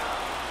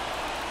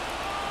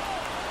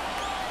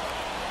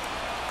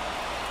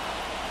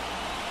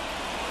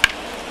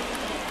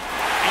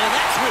 And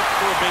that's whipped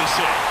for a base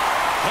hit.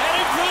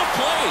 Headed for the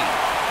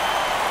plate.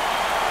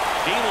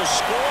 He will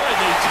score, and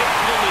they take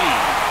the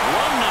lead.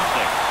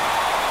 1-0.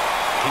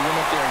 He went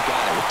up there and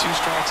got it. With 2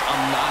 strikes,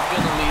 I'm not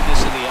going to leave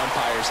this in the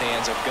umpire's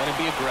hands. I'm going to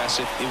be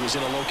aggressive. It was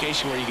in a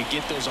location where you could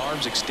get those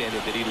arms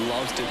extended that he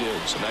loves to do.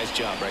 So nice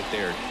job right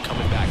there,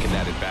 coming back in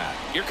that at-bat.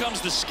 Here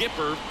comes the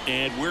skipper,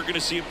 and we're going to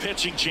see a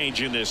pitching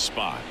change in this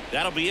spot.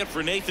 That'll be it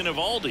for Nathan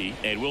Eovaldi,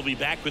 and we'll be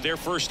back with their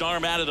first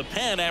arm out of the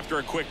pen after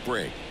a quick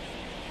break.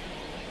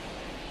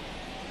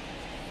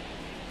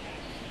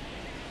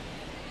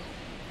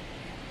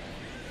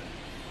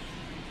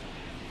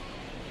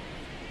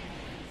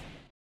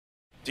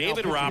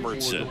 David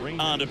Robertson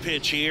on the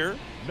pitch here.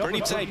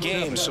 Pretty tight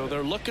game, so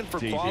they're looking for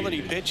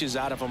quality pitches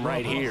out of him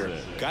right here.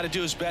 Got to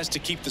do his best to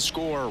keep the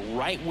score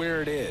right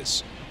where it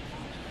is.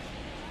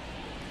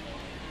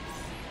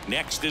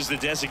 Next is the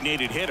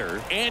designated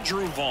hitter,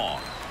 Andrew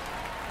Vaughn.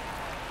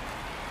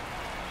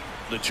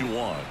 The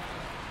 2-1.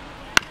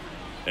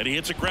 And he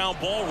hits a ground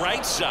ball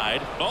right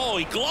side. Oh,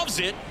 he gloves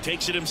it,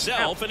 takes it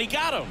himself, and he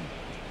got him.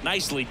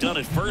 Nicely done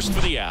at first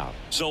for the out.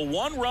 So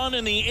 1 run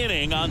in the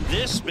inning on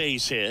this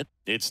base hit.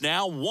 It's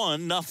now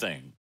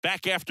 1-0.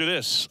 Back after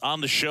this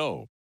on the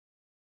show.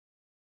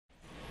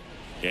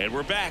 And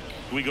we're back.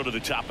 We go to the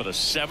top of the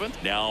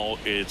 7th. Now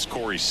it's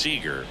Corey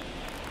Seager.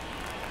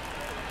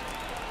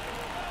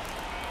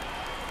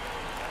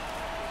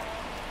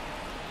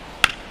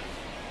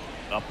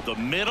 Up the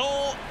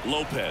middle,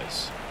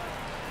 Lopez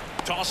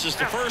tosses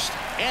to first,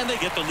 and they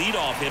get the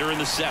leadoff hitter in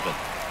the 7th.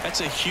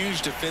 That's a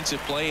huge defensive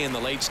play in the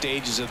late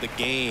stages of the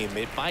game.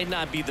 It might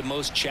not be the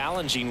most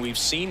challenging we've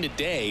seen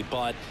today,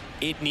 but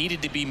it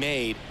needed to be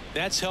made.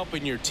 That's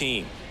helping your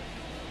team.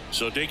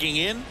 So digging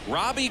in,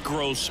 Robbie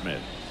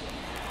Grossman.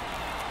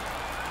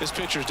 This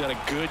pitcher's done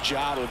a good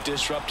job of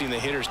disrupting the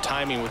hitter's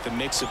timing with a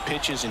mix of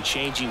pitches and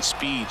changing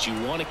speeds. You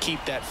want to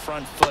keep that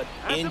front foot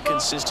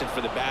inconsistent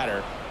for the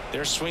batter.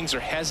 Their swings are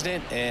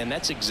hesitant, and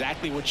that's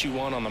exactly what you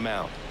want on the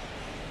mound.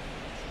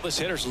 This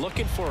hitter's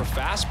looking for a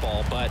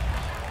fastball, but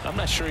I'm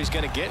not sure he's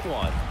going to get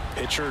one.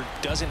 Pitcher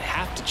doesn't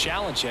have to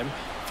challenge him.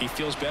 If he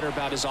feels better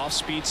about his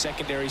off-speed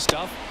secondary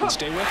stuff, then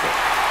stay with it.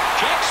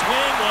 Check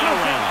swing, 1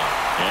 around.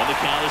 And the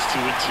count is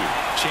 2-2.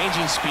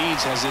 Changing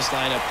speeds has this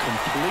lineup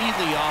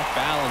completely off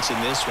balance in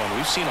this one.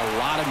 We've seen a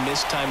lot of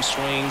mistimed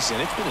swings,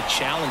 and it's been a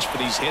challenge for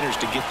these hitters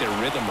to get their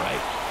rhythm right.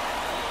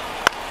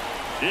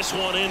 This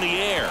one in the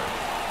air.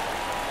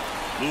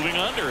 Moving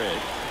under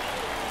it.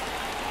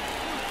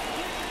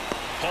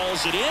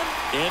 Hauls it in,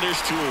 and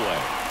there's 2 away.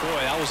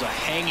 Boy, that was a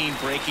hanging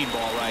breaking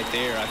ball right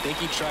there. I think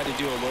he tried to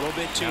do a little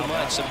bit too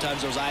much.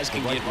 Sometimes those eyes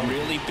can get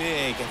really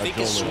big. I think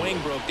his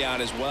swing broke down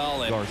as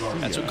well, and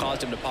that's what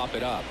caused him to pop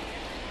it up.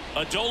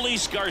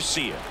 Adolis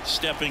Garcia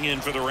stepping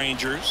in for the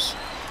Rangers.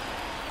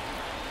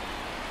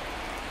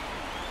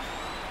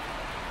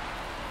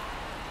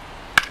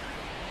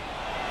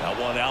 That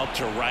one out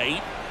to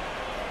right.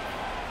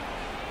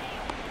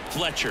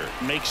 Fletcher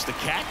makes the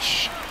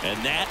catch,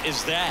 and that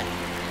is that.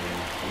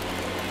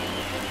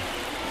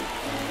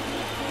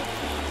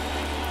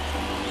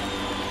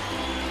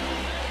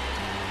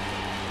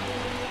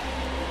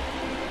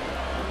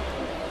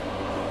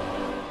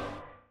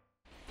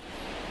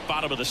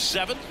 Bottom of the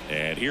 7th,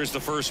 and here's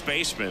the first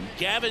baseman,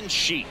 Gavin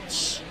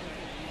Sheets.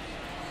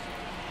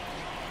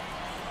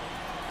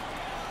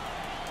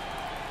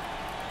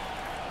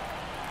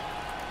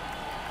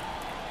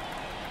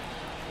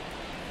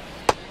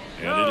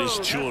 And it is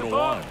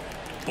 2-1.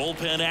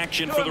 Bullpen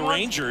action for the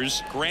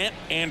Rangers. Grant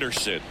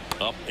Anderson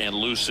up and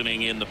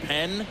loosening in the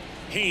pen.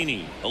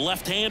 Heaney, a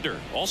left-hander,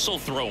 also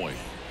throwing.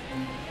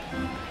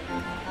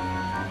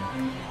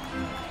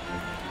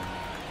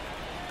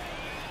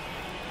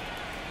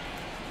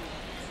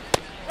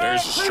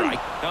 There's a strike.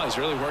 No, he's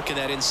really working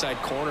that inside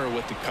corner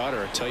with the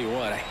cutter. I tell you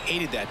what, I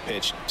hated that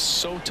pitch.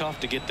 So tough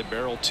to get the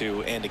barrel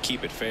to and to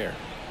keep it fair.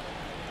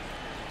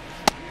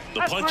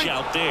 The punch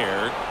out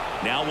there.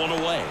 Now 1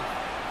 away.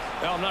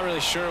 Well, I'm not really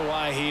sure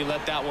why he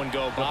let that one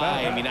go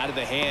by. I mean, out of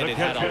the hand, it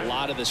had a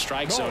lot of the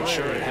strike zone.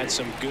 Sure, it had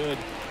some good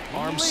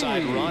arm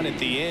side run at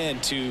the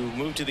end to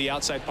move to the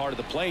outside part of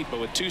the plate.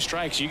 But with 2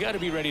 strikes, you got to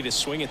be ready to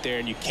swing it there,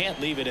 and you can't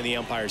leave it in the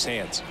umpire's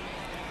hands.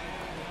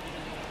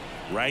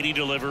 Righty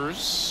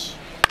delivers.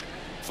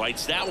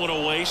 Fights that one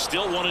away.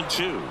 Still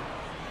 1-2.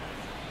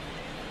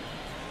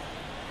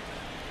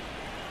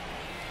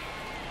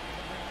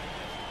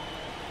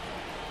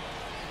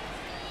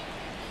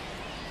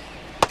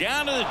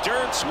 Down to the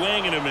dirt,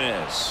 swing and a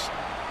miss.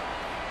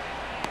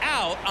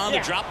 Out on the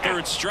drop,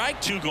 third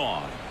strike, 2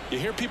 gone. You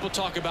hear people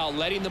talk about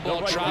letting the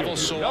ball travel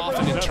so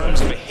often in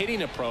terms of a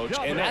hitting approach,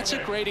 and that's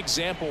a great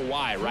example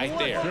why right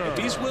there. If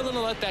he's willing to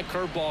let that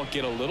curveball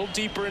get a little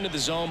deeper into the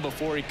zone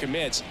before he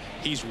commits,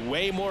 he's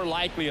way more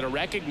likely to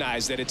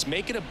recognize that it's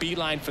making a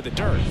beeline for the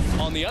dirt.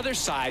 On the other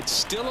side,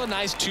 still a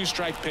nice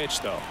 2-strike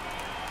pitch, though.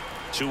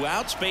 2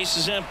 outs, base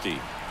is empty.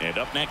 And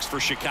up next for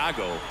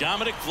Chicago,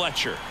 Dominic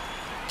Fletcher.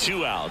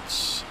 2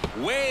 outs.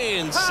 Way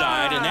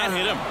inside, and that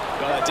hit him.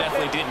 Well, that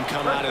definitely didn't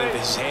come out of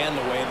his hand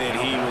the way that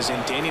he was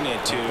intending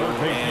it to,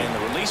 and the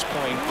release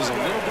point was a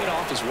little bit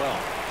off as well.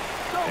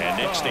 And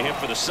next to him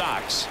for the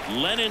Sox,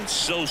 Lennon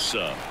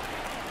Sosa.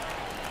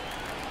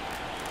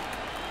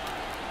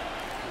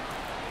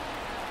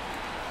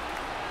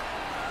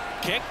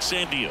 Kicks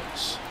and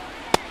deals.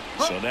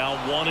 So now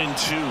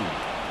 1-2.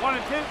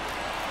 1-2.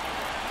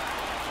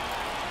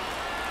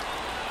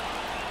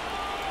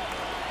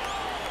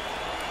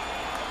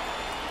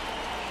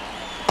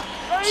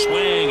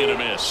 Swing and a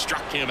miss.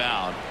 Struck him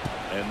out.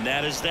 And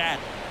that is that.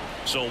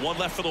 So 1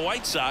 left for the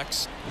White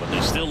Sox, but they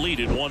still lead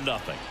it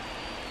 1-0.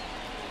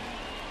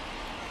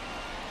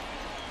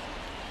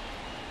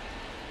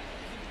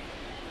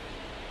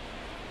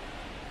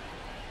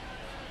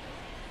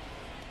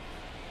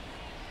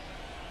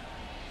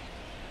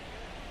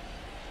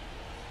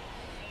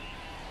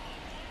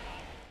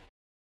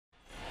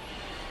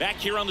 Back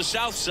here on the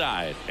south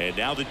side. And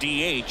now the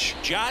DH,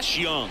 Josh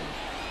Young.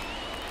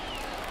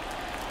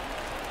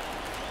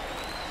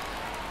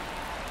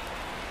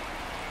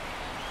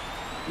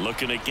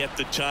 Looking to get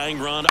the tying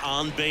run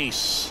on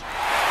base.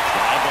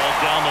 Fly ball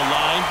down the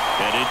line.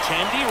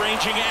 Benintendi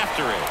ranging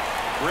after it.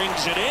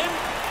 Brings it in.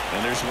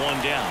 And there's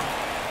one down.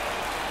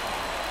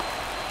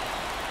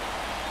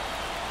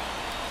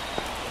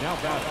 Now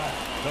batting,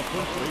 the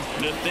first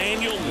baseman.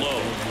 Nathaniel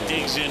Lowe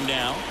digs in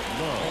now.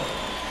 Lowe.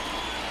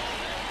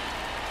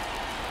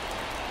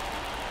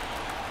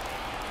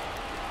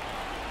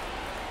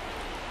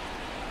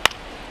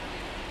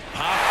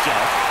 Popped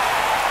up.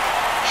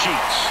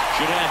 Sheets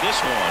should have this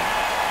one.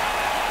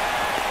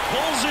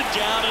 Pulls it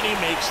down and he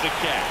makes the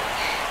catch.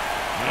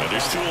 Now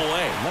there's two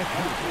away.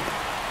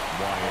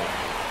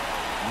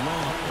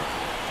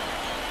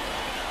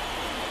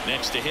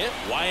 Next to hit,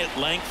 Wyatt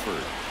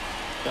Langford.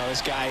 Now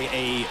this guy,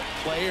 a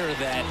player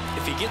that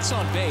if he gets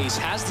on base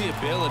has the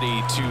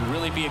ability to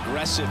really be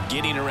aggressive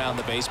getting around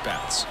the base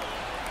paths.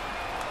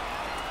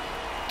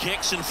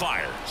 Kicks and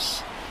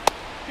fires.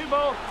 2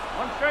 balls,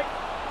 1 strike.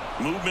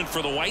 Movement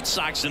for the White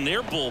Sox in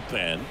their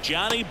bullpen.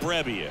 Johnny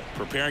Brebbia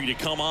preparing to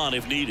come on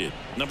if needed.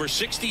 Number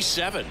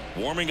 67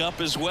 warming up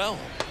as well.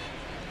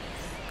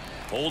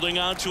 Holding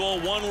on to a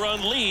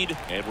 1-run lead,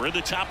 and we're at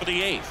the top of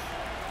the 8th.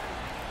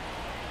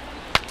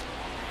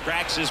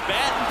 Cracks his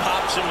bat and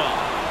pops him up.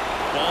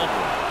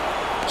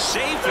 Baldwin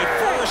safe at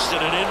first,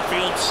 and an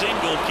infield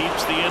single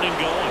keeps the inning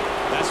going.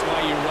 That's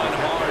why you run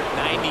hard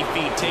 90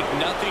 feet. Take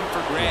nothing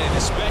for granted,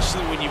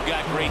 especially when you've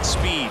got great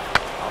speed.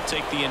 I'll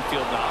take the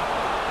infield knock.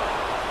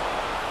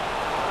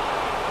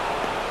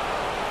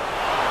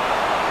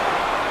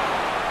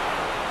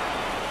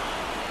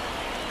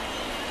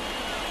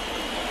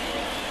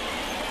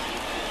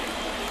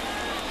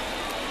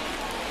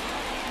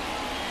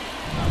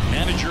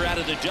 Manager out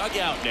of the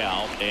dugout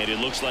now, and it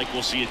looks like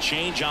we'll see a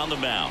change on the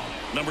mound.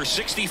 Number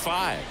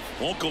 65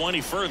 won't go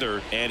any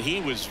further, and he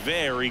was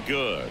very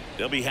good.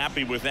 They'll be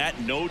happy with that,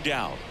 no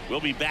doubt. We'll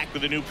be back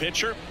with a new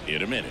pitcher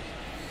in a minute.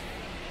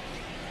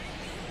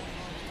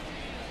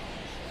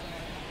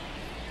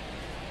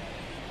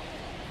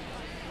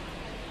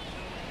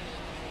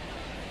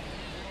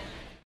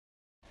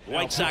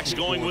 White Sox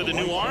going with a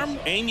new arm,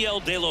 Angel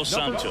De Los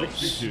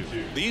Santos.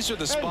 These are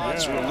the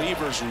spots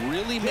relievers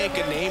really make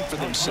a name for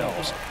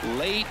themselves,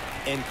 late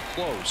and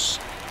close.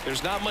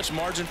 There's not much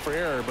margin for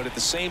error, but at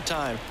the same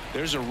time,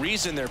 there's a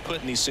reason they're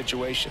put in these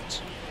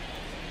situations.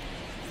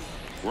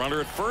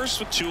 Runner at first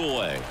with 2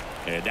 away.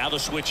 And now the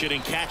switch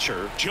hitting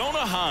catcher,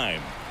 Jonah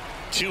Heim.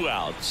 2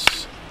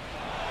 outs.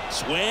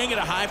 Swing and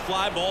a high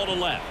fly ball to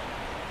left.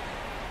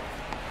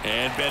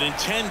 And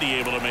Benintendi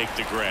able to make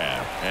the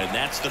grab. And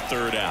that's the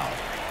 3rd out.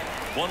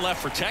 1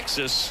 left for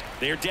Texas.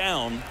 They're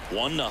down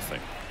 1-0.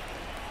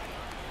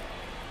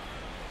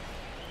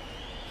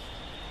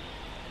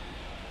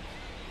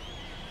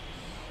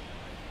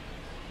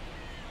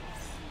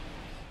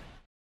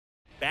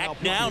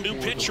 Back now, new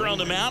pitcher on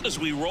the mound as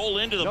we roll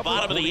into the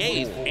bottom of the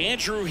 8th.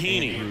 Andrew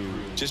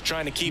Heaney. Just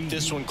trying to keep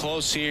this one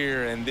close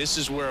here, and this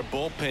is where a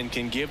bullpen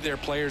can give their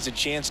players a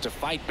chance to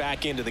fight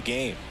back into the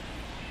game.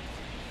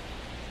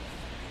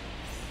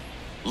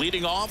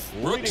 Leading off,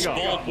 Brooks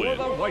Baldwin.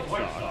 For the White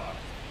Sox,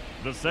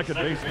 the second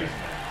baseman,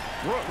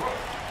 Brooks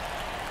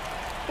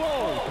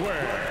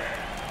Baldwin.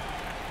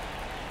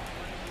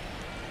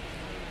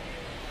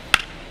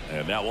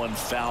 And that one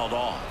fouled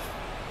off.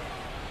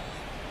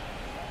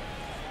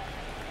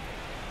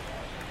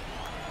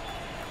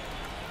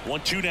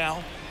 One, 2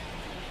 now.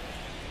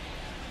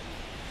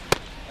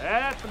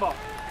 That's the ball.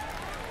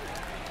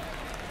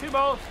 2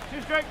 balls,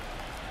 2 strikes.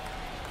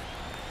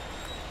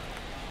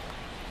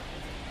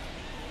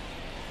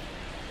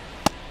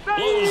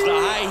 Blows the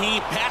high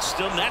heat past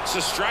him. That's a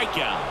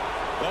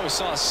strikeout. Well, we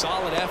saw a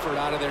solid effort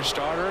out of their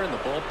starter, and the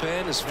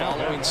bullpen is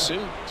following suit.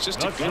 It's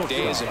just a good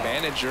day as a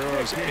manager or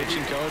as a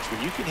pitching coach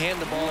when you can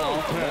hand the ball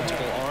off to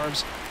multiple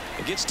arms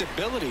and get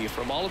stability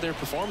from all of their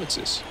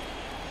performances.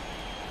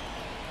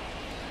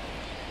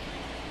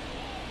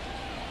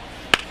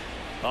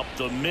 Up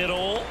the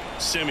middle,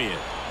 Simeon.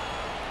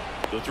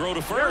 The throw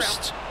to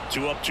first.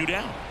 2 up, 2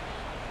 down.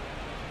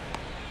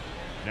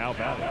 Now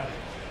batting,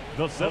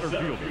 the center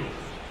fielder,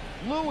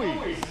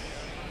 Luis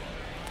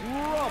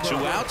Robert. 2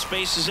 outs,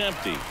 base is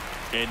empty.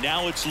 And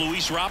now it's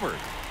Luis Robert.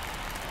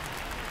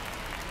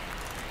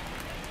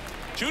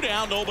 2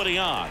 down, nobody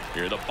on.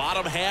 Here, the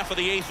bottom half of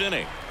the 8th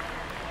inning.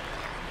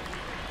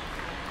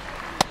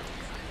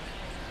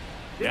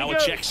 Now a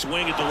check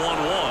swing at the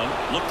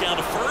 1-1. Look down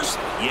to first.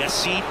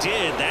 Yes, he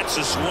did. That's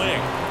a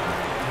swing.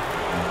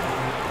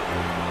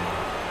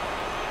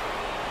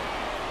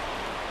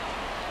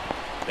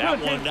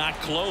 That one not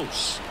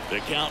close. The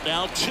count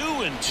now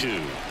 2-2.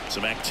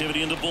 Some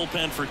activity in the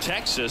bullpen for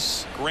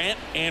Texas. Grant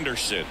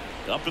Anderson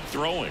up and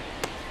throwing.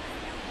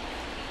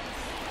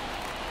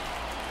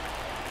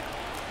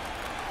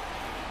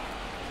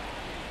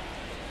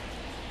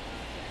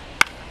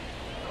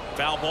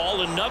 Foul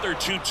ball, another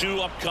 2-2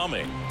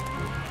 upcoming.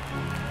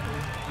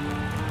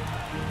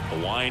 A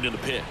wind in the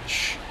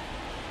pitch.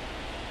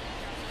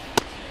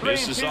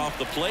 Misses off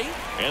the plate,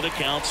 and the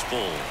count's full.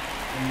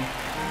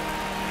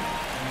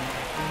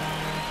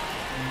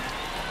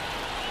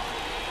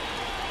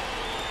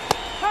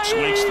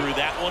 Swings through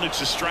that one.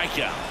 It's a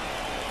strikeout.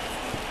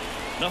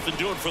 Nothing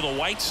doing for the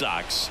White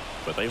Sox,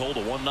 but they hold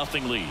a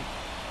 1-0 lead.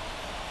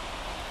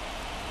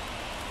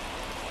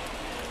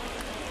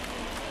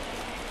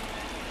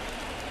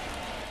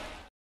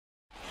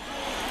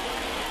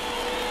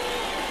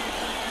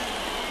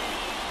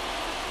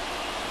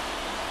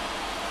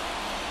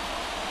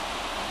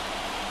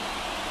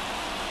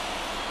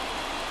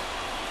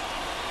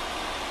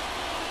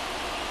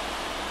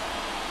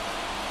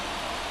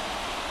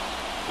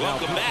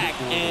 Welcome back,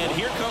 and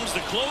here comes the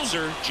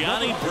closer,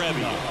 Johnny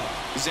Brevier.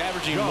 He's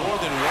averaging more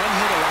than 1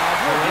 hit allowed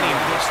per inning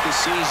pitched this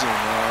season,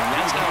 and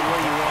that's not where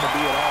you want to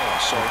be at all.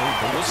 So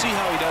we'll see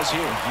how he does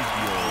here.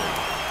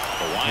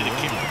 The line to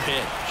kick the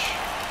pitch.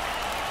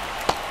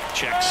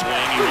 Check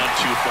swing, he went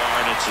too far,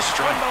 and it's a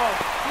strike.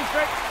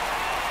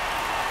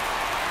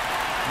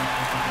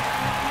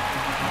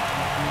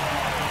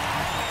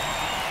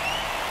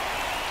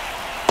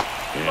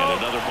 And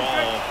another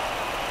ball.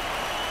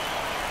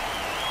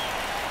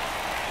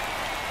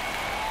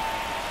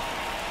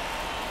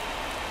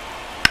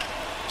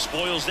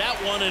 Spoils that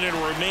one, and it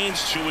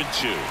remains 2-2.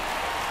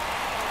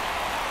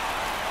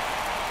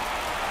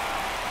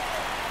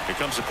 Here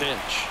comes a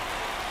pitch.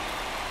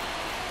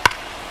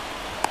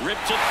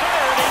 Ripped to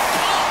third and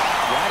caught.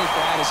 That at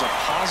bat is a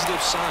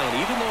positive sign,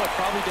 even though it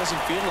probably doesn't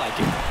feel like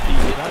it. You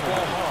hit the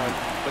ball hard,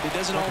 but it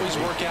doesn't always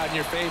work out in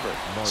your favor.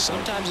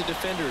 Sometimes a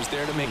defender is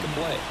there to make a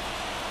play.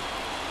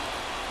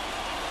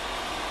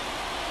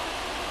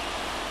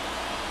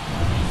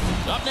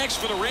 Up next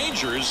for the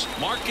Rangers,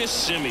 Marcus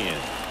Semien.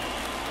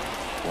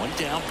 One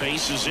down,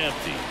 base is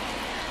empty.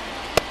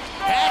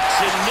 Hacks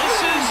and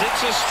misses.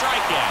 It's a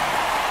strikeout.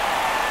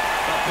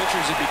 Well,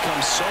 pitchers have become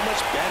so much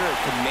better at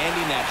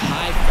commanding that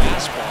high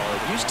fastball.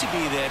 It used to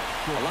be that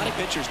a lot of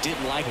pitchers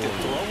didn't like to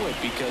throw it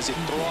because it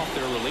threw off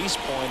their release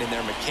point and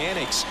their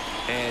mechanics,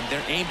 and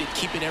they're aimed at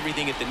keeping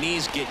everything at the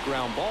knees, get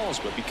ground balls.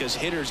 But because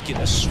hitters get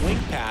a swing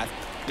path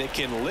that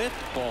can lift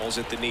balls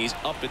at the knees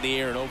up in the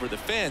air and over the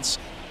fence,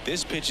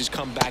 this pitch has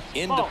come back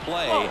into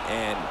play,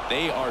 and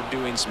they are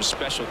doing some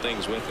special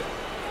things with it.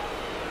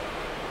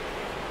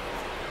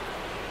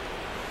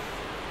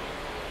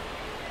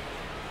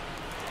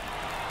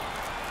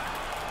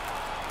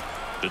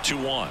 The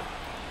 2-1.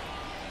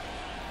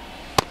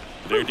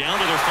 They're down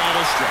to their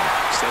final strike.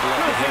 Instead of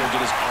letting the hitter get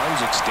his arms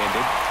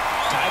extended,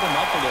 tied him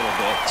up a little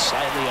bit,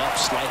 slightly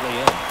up, slightly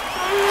in.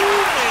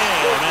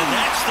 And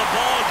that's the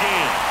ball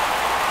game.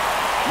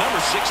 Number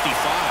 65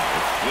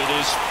 with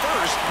his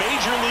first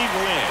major league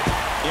win.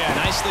 Yeah,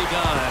 nicely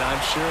done. I'm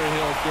sure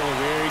he'll feel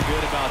very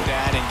good about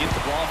that and get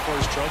the ball for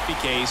his trophy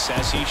case,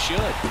 as he should.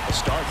 A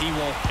start he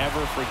won't ever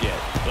forget.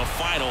 The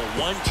final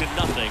 1-0.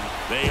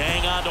 They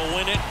hang on to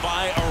win it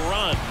by a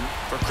run.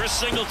 For Chris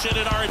Singleton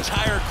and our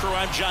entire crew,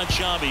 I'm John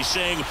Chambi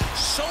saying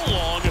so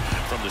long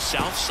from the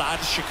south side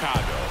of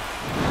Chicago.